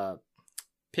of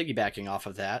piggybacking off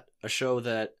of that, a show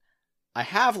that I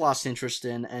have lost interest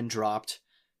in and dropped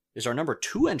is our number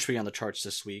 2 entry on the charts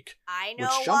this week. I know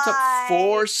which jumped up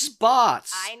 4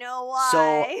 spots. I know why.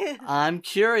 So I'm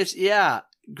curious. Yeah,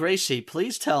 Gracie,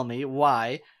 please tell me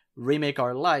why Remake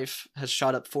Our Life has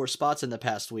shot up 4 spots in the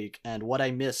past week and what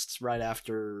I missed right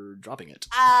after dropping it.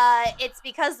 It's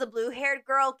because the blue-haired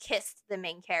girl kissed the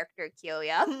main character,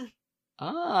 Kyoya.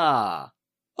 Ah.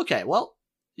 Okay, well,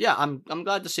 yeah, I'm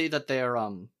glad to see that they're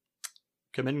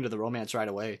committing to the romance right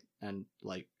away, and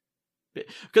like,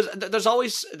 because there's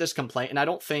always this complaint, and I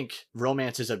don't think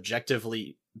romance is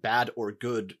objectively bad or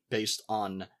good based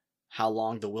on how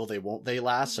long the will they won't they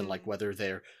last, and like whether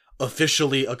they're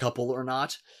officially a couple or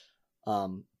not.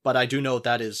 But I do know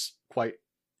that is quite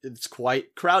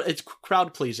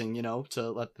crowd pleasing,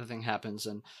 to let the thing happens,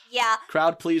 and yeah,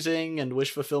 crowd pleasing and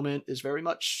wish fulfillment is very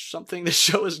much something this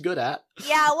show is good at.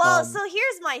 Yeah, well, so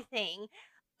here's my thing.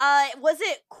 Was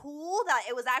it cool that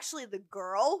it was actually the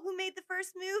girl who made the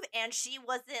first move, and she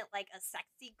wasn't like a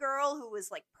sexy girl who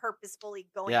was like purposefully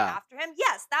going after him?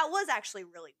 Yes, that was actually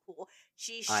really cool.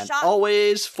 I'm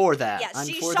always for that. Yeah,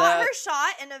 she shot her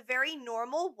shot in a very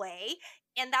normal way,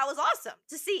 and that was awesome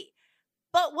to see.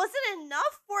 But was it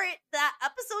enough for that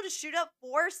episode to shoot up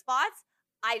 4 spots?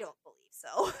 I don't believe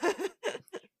so.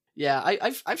 Yeah,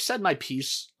 I've said my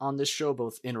piece on this show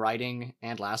both in writing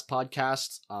and last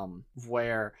podcast,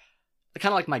 where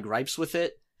kind of like my gripes with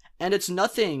it, and it's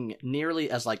nothing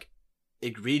nearly as like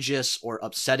egregious or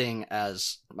upsetting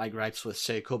as my gripes with,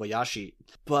 say, Kobayashi.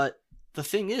 But the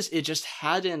thing is, it just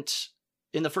hadn't,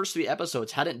 in the first 3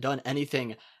 episodes, hadn't done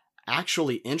anything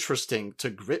actually interesting to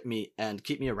grip me and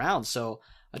keep me around. So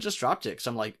I just dropped it because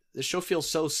I'm like, this show feels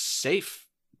so safe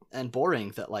and boring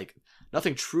that like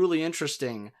nothing truly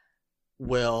interesting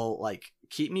will like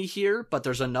keep me here, but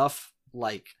there's enough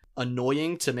like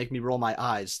annoying to make me roll my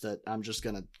eyes that I'm just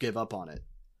gonna give up on it.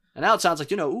 And now it sounds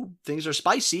like, ooh, things are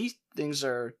spicy, things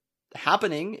are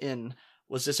happening in,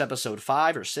 was this episode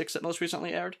 5 or 6 that most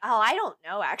recently aired? Oh, I don't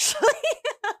know, actually.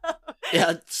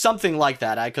 Yeah, something like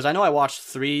that, because I know I watched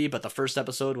 3, but the first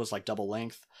episode was like double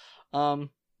length.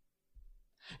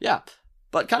 Yeah,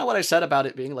 but kind of what I said about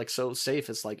it being like so safe,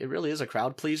 it's like it really is a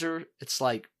crowd pleaser. It's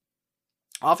like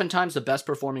oftentimes the best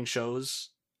performing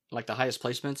shows, like the highest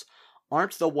placements,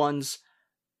 aren't the ones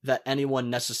that anyone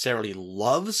necessarily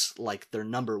loves, like they're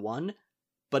number 1,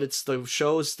 but it's the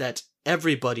shows that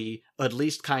everybody at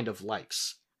least kind of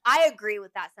likes. I agree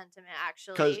with that sentiment,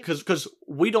 actually. Because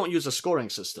we don't use a scoring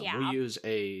system. Yeah. We use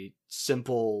a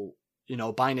simple,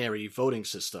 binary voting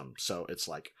system. So it's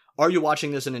like, are you watching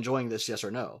this and enjoying this, yes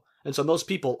or no? And so most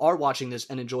people are watching this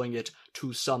and enjoying it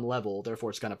to some level,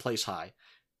 therefore it's going to place high.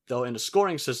 Though in a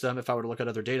scoring system, if I were to look at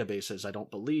other databases, I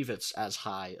don't believe it's as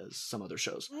high as some other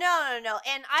shows. No.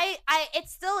 And I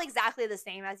it's still exactly the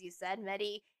same as you said,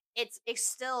 Medi. It's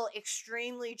still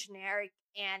extremely generic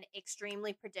and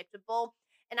extremely predictable.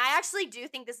 And I actually do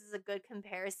think this is a good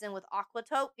comparison with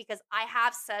Aquatope, because I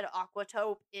have said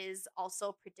Aquatope is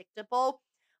also predictable,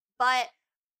 but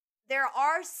there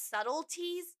are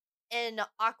subtleties in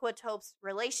Aquatope's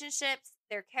relationships,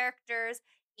 their characters,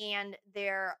 and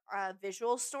their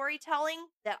visual storytelling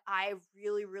that I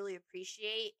really, really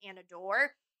appreciate and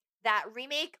adore, that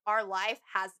Remake Our Life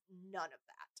has none of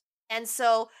that. And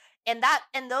so, and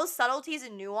those subtleties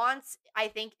and nuance, I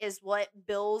think, is what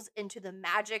builds into the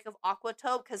magic of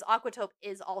Aquatope, because Aquatope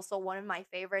is also one of my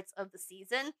favorites of the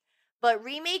season. But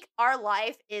Remake Our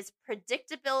Life is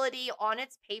predictability on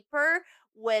its paper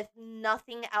with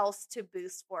nothing else to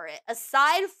boost for it,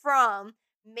 aside from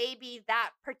maybe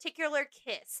that particular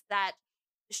kiss that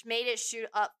made it shoot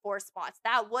up 4 spots.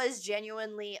 That was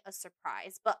genuinely a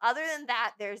surprise. But other than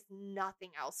that, there's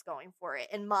nothing else going for it,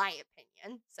 in my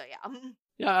opinion. So yeah.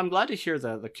 Yeah, I'm glad to hear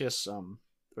the kiss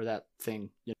or that thing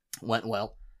went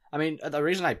well. I mean, the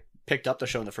reason I picked up the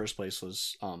show in the first place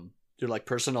was through like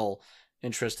personal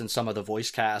interest in some of the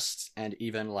voice casts and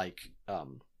even like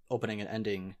opening and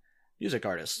ending music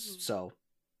artists. So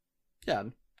yeah,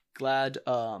 I'm glad.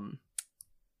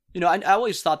 You know, I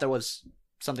always thought there was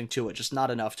something to it, just not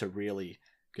enough to really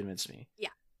convince me. Yeah.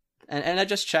 And I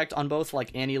just checked on both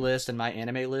like AniList and My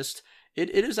Anime List. It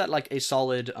is at like a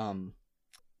solid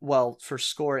well, for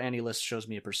score, AniList shows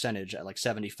me a percentage at like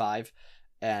 75,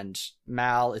 and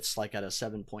Mal it's like at a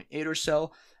 7.8 or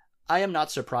so. I am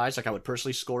not surprised. Like I would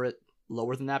personally score it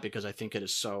lower than that because I think it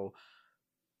is so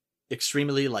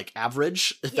extremely like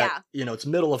average that, you know, it's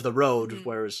middle of the road,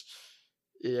 whereas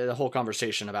the whole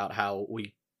conversation about how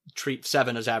we treat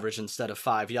 7 as average instead of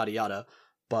 5, yada yada.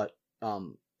 But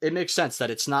it makes sense that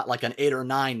it's not like an 8 or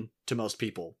 9 to most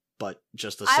people, but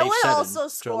just a safe 7. I would also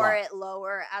score it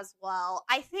lower as well.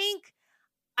 I think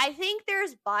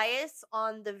there's bias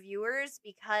on the viewers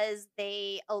because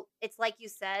it's like you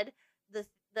said,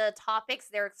 the topics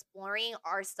they're exploring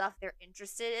are stuff they're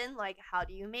interested in, like how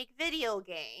do you make video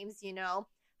games, you know?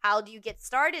 How do you get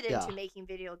started into making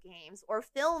video games, or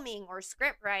filming, or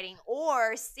script writing,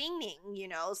 or singing, you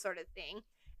know, sort of thing.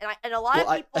 And a lot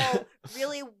of people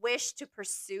really wish to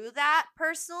pursue that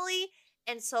personally.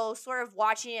 And so sort of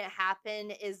watching it happen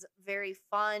is very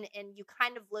fun, and you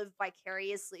kind of live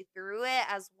vicariously through it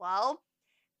as well.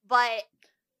 But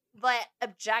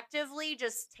objectively,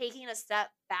 just taking a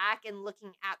step back and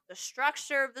looking at the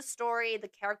structure of the story, the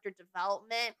character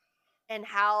development, and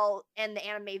the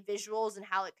anime visuals and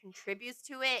how it contributes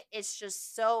to it, it's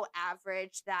just so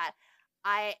average that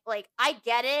I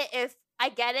get it if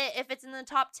it's in the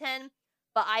top 10,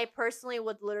 but I personally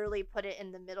would literally put it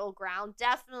in the middle ground.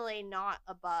 Definitely not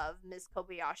above Ms.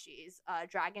 Kobayashi's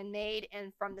Dragon Maid,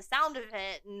 and from the sound of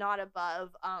it, not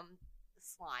above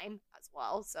Slime as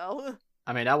well. So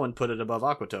I mean, I wouldn't put it above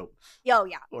Aquatope. Oh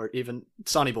yeah. Or even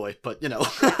Sonny Boy, but you know.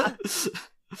 Yeah.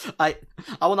 I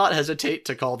will not hesitate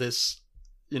to call this,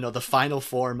 you know, the final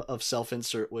form of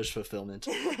self-insert wish fulfillment.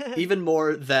 Even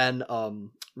more than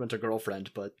Rent a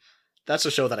Girlfriend, but that's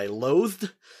a show that I loathed,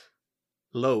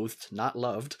 not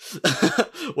loved.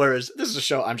 Whereas this is a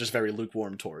show I'm just very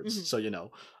lukewarm towards. So, you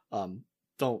know,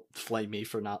 don't flame me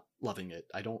for not loving it.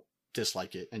 I don't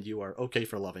dislike it, and you are okay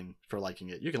for liking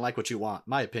it. You can like what you want.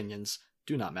 My opinions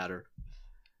do not matter.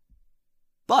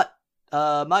 But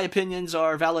my opinions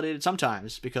are validated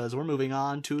sometimes, because we're moving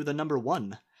on to the number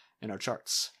 1 in our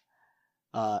charts.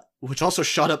 Which also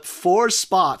shot up 4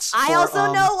 spots. I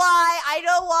also know why. I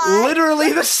know why.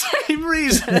 Literally the same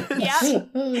reason.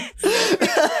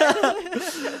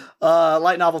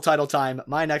 Light novel title time.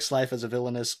 My Next Life as a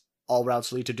Villainess. All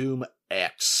Routes Lead to Doom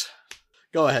X.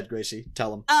 Go ahead, Gracie.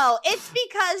 Tell him. Oh, it's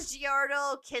because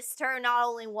Giordo kissed her not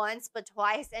only once, but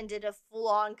twice, and did a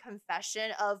full-on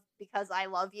confession of because I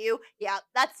love you. Yeah,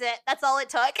 that's it. That's all it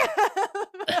took.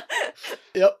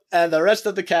 Yep, and the rest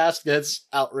of the cast gets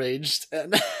outraged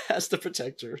and has to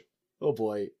protect her. Oh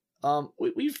boy.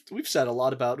 We've said a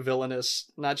lot about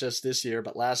Villainous, not just this year,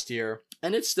 but last year,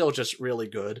 and it's still just really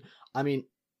good. I mean,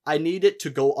 I need it to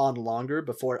go on longer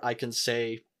before I can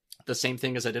say the same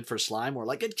thing as I did for Slime, where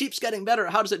like it keeps getting better.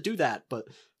 How does it do that? But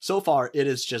so far, it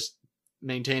is just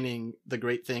maintaining the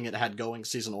great thing it had going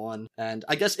season 1, and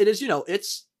I guess it is, you know, it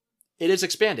is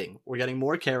expanding. We're getting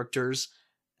more characters,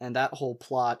 and that whole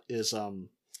plot is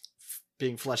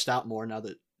being fleshed out more now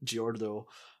that Giordo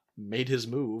made his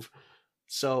move.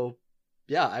 So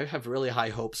yeah, I have really high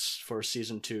hopes for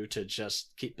season 2 to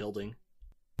just keep building.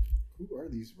 Who are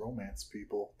these romance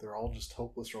people? They're all just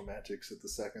hopeless romantics at the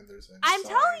second there's any I'm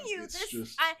sign. telling you, It's this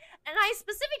just... I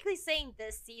specifically saying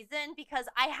this season because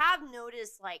I have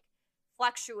noticed like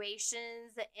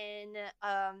fluctuations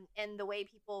in the way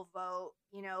people vote,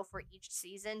 you know, for each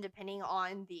season depending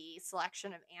on the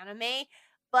selection of anime.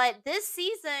 But this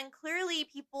season, clearly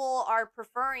people are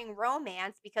preferring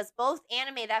romance because both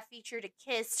anime that featured a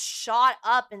kiss shot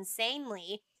up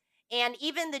insanely. And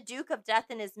even the Duke of Death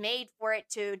and His Maid, for it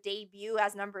to debut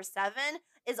as number 7,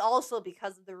 is also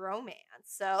because of the romance.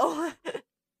 So,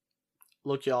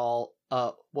 look, y'all.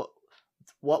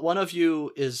 What one of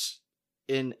you is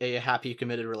in a happy,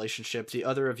 committed relationship. The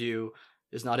other of you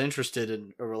is not interested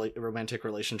in a romantic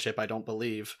relationship. I don't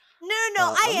believe. No.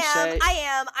 I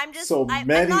am. I'm just. So I'm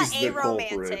Maddie's not the a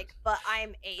romantic, culprit. but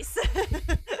I'm ace.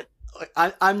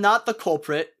 I'm not the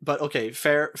culprit, but okay,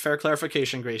 fair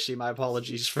clarification, Gracie. My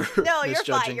apologies for No,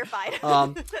 misjudging. you're fine.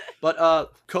 But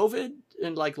COVID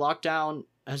and like lockdown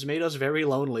has made us very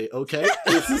lonely. Okay,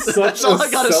 It's such that's all I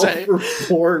gotta say.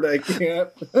 self-report. I can't.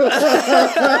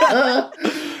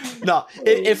 No,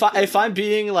 if I'm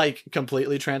being like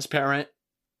completely transparent,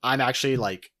 I'm actually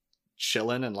like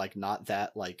chilling and like not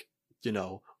that like,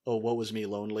 oh, woe was me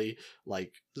lonely,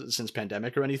 like since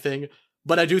pandemic or anything.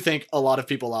 But I do think a lot of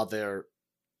people out there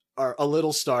are a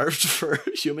little starved for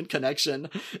human connection,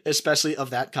 especially of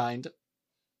that kind.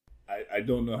 I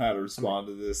don't know how to respond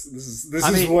to this. This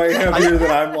is way heavier than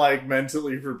I'm like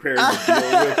mentally prepared to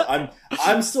deal with.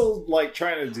 I'm still like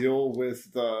trying to deal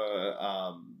with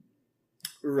the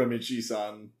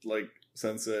Uramichi-san like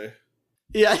sensei.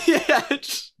 Yeah.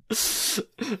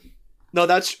 No,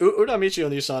 that's Uramichi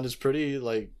Oni-san is pretty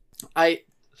like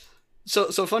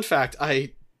So fun fact,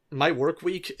 my work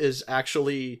week is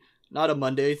actually not a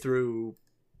Monday through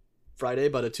Friday,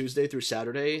 but a Tuesday through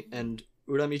Saturday, and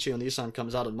Uramichi Oni-san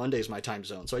comes out on Mondays my time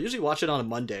zone. So I usually watch it on a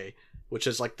Monday, which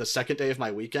is like the second day of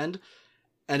my weekend,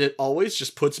 and it always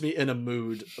just puts me in a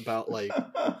mood about like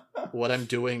what I'm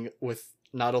doing with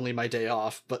not only my day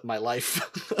off, but my life.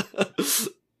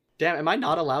 Damn, am I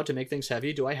not allowed to make things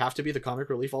heavy? Do I have to be the comic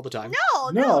relief all the time? No.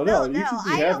 You can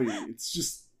be heavy. It's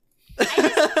just. I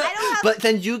don't have. But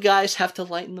then you guys have to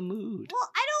lighten the mood.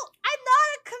 Well, I'm not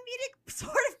a comedic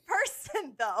sort of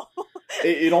person, though.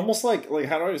 It almost like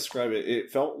how do I describe it?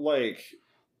 It felt like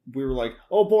we were like,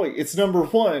 oh boy, it's number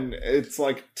 1. It's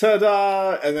like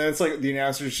ta-da, and then it's like the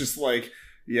announcer's just like,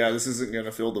 yeah, this isn't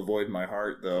gonna fill the void in my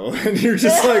heart though, and you're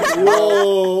just like,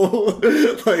 whoa, as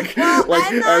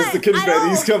the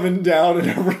confetti's coming down and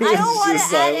everyone's I don't want just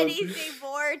to add silent. anything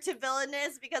more to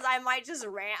villainous because I might just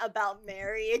rant about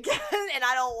Mary again, and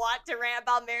I don't want to rant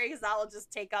about Mary because that will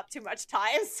just take up too much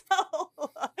time.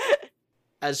 So,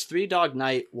 as Three Dog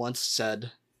Night once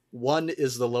said, 1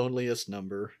 is the loneliest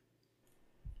number.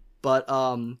 But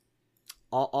I'll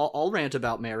rant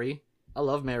about Mary. I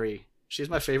love Mary. She's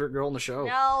my favorite girl in the show.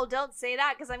 no, don't say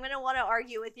that because I'm going to want to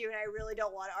argue with you, and I really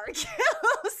don't want to argue.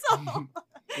 So,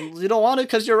 You don't want to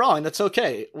because you're wrong. That's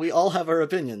okay. We all have our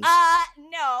opinions.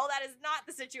 no, that is not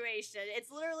the situation.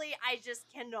 It's literally, I just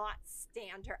cannot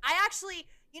stand her. I actually,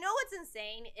 what's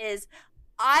insane is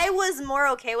I was more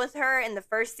okay with her in the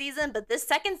first season, but this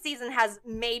second season has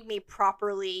made me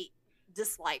properly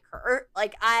dislike her.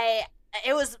 Like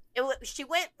she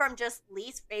went from just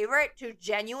least favorite to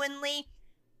genuinely,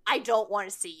 I don't want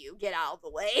to see you get out of the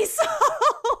way. So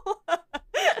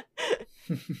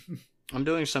I'm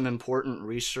doing some important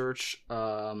research.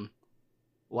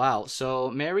 Wow,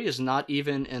 so Mary is not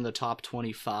even in the top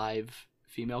 25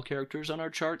 female characters on our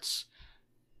charts.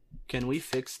 Can we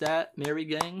fix that, Mary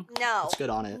Gang? no, Let's get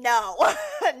on it. no,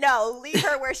 no, leave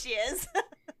her where she is.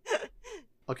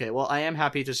 Okay, well, I am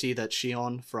happy to see that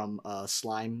Shion from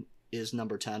Slime is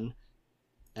number 10,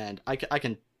 and I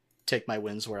can take my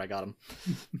wins where I got them.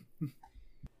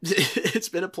 It's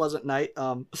been a pleasant night.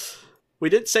 We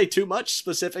didn't say too much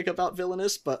specific about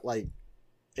Villainous, but like,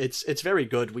 it's very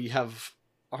good. We have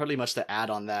hardly much to add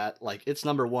on that. Like, it's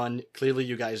number 1. Clearly,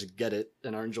 you guys get it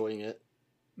and are enjoying it.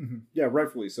 Mm-hmm. Yeah,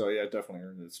 rightfully so. Yeah, definitely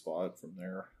earned its spot from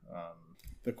there.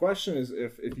 The question is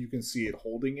if you can see it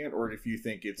holding it, or if you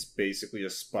think it's basically a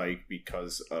spike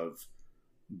because of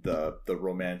the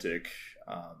romantic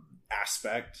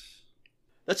aspect.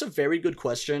 That's a very good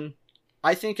question.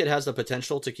 I think it has the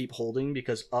potential to keep holding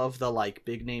because of the like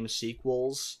big name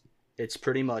sequels. It's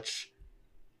pretty much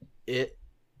it,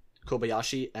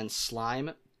 Kobayashi, and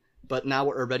Slime. But now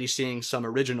we're already seeing some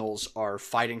originals are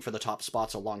fighting for the top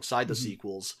spots alongside the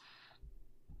sequels.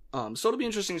 So it'll be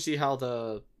interesting to see how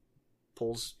the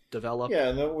polls develop. Yeah,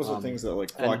 and that was the things that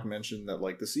like Clock mentioned, that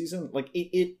like the season, like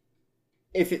it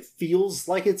if it feels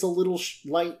like it's a little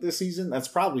light this season, that's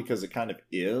probably because it kind of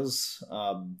is.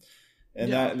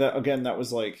 That again, that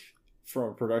was like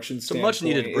from a production standpoint, much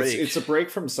needed break. It's a break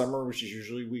from summer, which is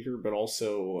usually weaker, but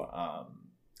also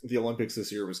the Olympics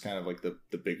this year was kind of like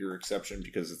the bigger exception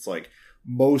because it's like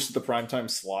most of the primetime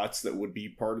slots that would be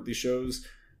part of these shows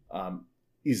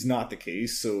is not the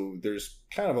case. So there's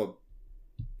kind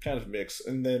of mix.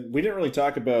 And then we didn't really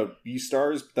talk about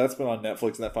Beastars, but that's been on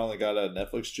Netflix, and that finally got out of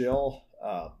Netflix jail.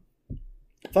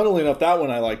 Funnily enough, that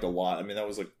one I liked a lot. I mean, that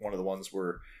was like one of the ones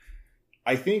where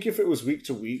I think if it was week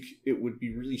to week, it would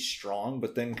be really strong,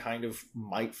 but then kind of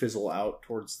might fizzle out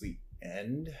towards the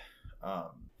end.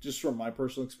 Just from my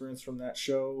personal experience from that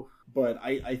show. But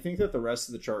I think that the rest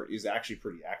of the chart is actually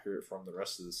pretty accurate from the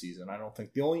rest of the season. I don't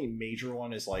think the only major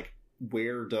one is like,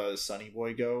 where does Sunny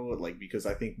Boy go? Like, because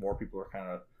I think more people are kind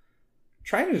of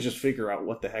trying to just figure out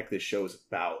what the heck this show is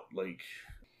about. Like,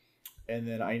 and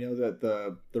then I know that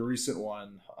the recent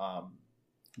one,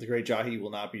 The Great Jahi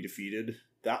Will Not Be Defeated,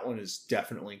 that one is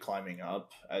definitely climbing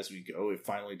up as we go. It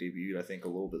finally debuted, I think, a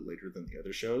little bit later than the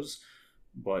other shows.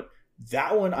 But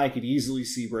that one I could easily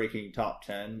see breaking top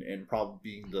 10 and probably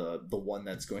being the one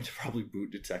that's going to probably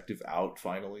boot Detective out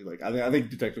finally. Like I think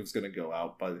Detective's going to go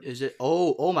out by. Is it?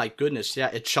 Oh my goodness! Yeah,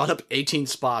 it shot up 18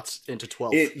 spots into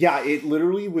 12. It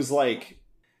literally was like,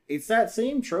 it's that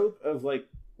same trope of like,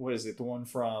 what is it? The one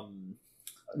from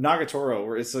Nagatoro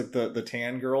where it's like the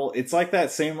tan girl. It's like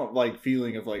that same like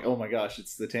feeling of like, oh my gosh,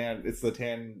 it's the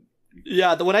tan.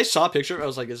 Yeah, when I saw a picture, I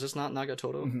was like, is this not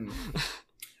Nagatoro? Mm-hmm.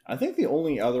 I think the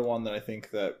only other one that I think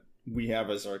that we have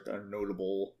as our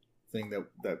notable thing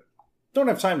that don't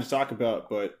have time to talk about,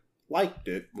 but liked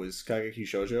it, was Kageki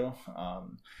Shoujo.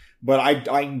 But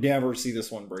I never see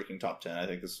this one breaking top 10. I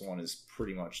think this one is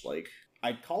pretty much like,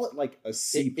 I'd call it like a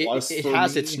C+. It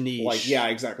has its niche. Like, yeah,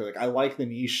 exactly. Like I like the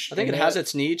niche. I think it has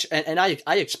its niche, and I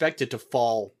expect it to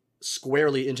fall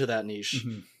squarely into that niche.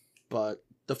 Mm-hmm. But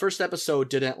the first episode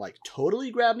didn't like totally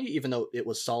grab me, even though it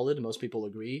was solid. Most people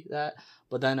agree that.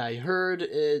 But then I heard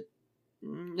it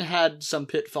had some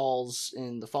pitfalls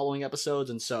in the following episodes,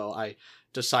 and so I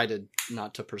decided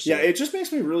not to pursue. Yeah, it just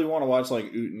makes me really want to watch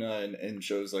like Utena and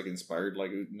shows like inspired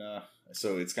like Utena.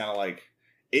 So it's kind of like,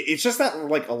 it's just that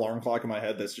like alarm clock in my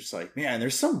head that's just like, man,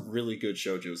 there's some really good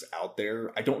shoujos out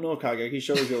there. I don't know if Kageki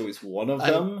Shoujo is one of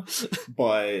them,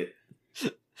 but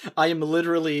I am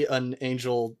literally an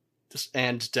angel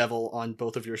and devil on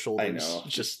both of your shoulders. I know.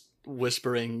 Just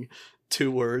whispering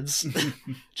 2 words.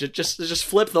 just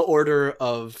flip the order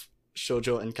of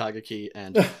shoujo and Kageki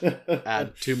and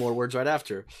add 2 more words right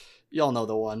after. Y'all know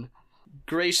the one.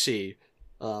 Gracie,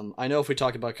 I know if we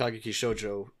talk about Kageki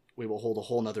Shoujo, we will hold a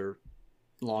whole nother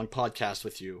long podcast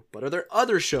with you, but are there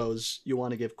other shows you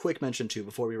want to give quick mention to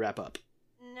before we wrap up?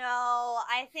 No,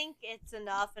 I think it's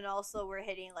enough, and also we're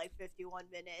hitting like 51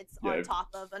 minutes on top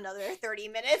of another 30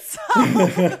 minutes.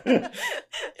 So.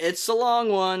 It's a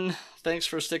long one. Thanks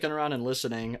for sticking around and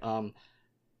listening.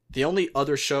 The only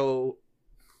other show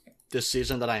this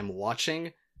season that I'm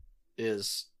watching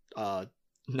is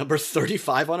number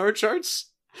 35 on our charts,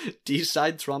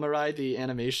 D-Side Tramarai, the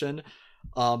animation.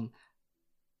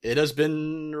 It has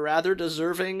been rather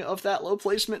deserving of that low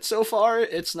placement so far.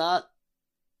 It's not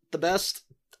the best.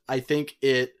 I think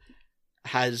it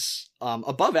has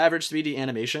above average 3D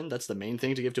animation. That's the main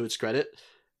thing to give to its credit.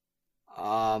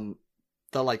 The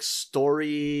like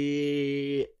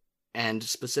story and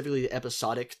specifically the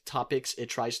episodic topics it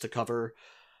tries to cover,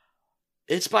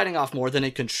 it's biting off more than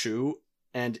it can chew,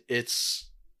 and it's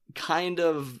kind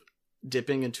of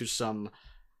dipping into some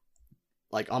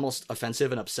like almost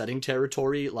offensive and upsetting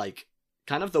territory, like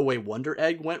kind of the way Wonder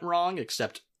Egg went wrong,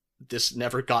 except this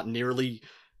never got nearly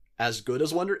as good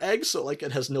as Wonder Egg, so like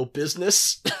it has no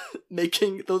business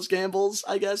making those gambles,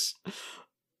 I guess.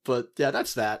 But yeah,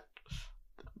 that's that.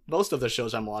 Most of the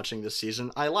shows I'm watching this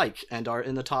season I like and are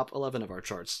in the top 11 of our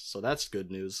charts, so that's good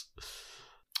news.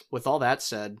 With all that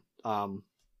said, my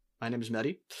name is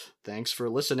Mehdi. Thanks for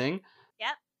listening.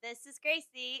 Yep, this is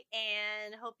Gracie,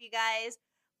 and hope you guys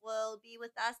will be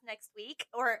with us next week.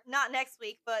 Or not next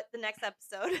week, but the next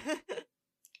episode.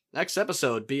 Next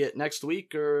episode, be it next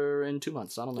week or in 2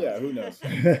 months. I don't know. Yeah, who knows?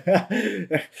 Yeah,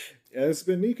 this has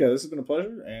been Nika. This has been a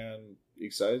pleasure, and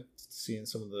excited seeing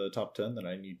some of the top 10 that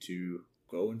I need to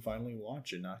go and finally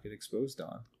watch and not get exposed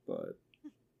on. But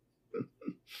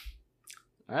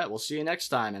all right, we'll see you next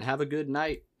time, and have a good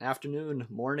night, afternoon,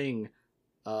 morning,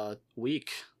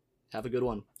 week. Have a good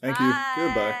one. Thank you. Bye.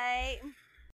 Goodbye.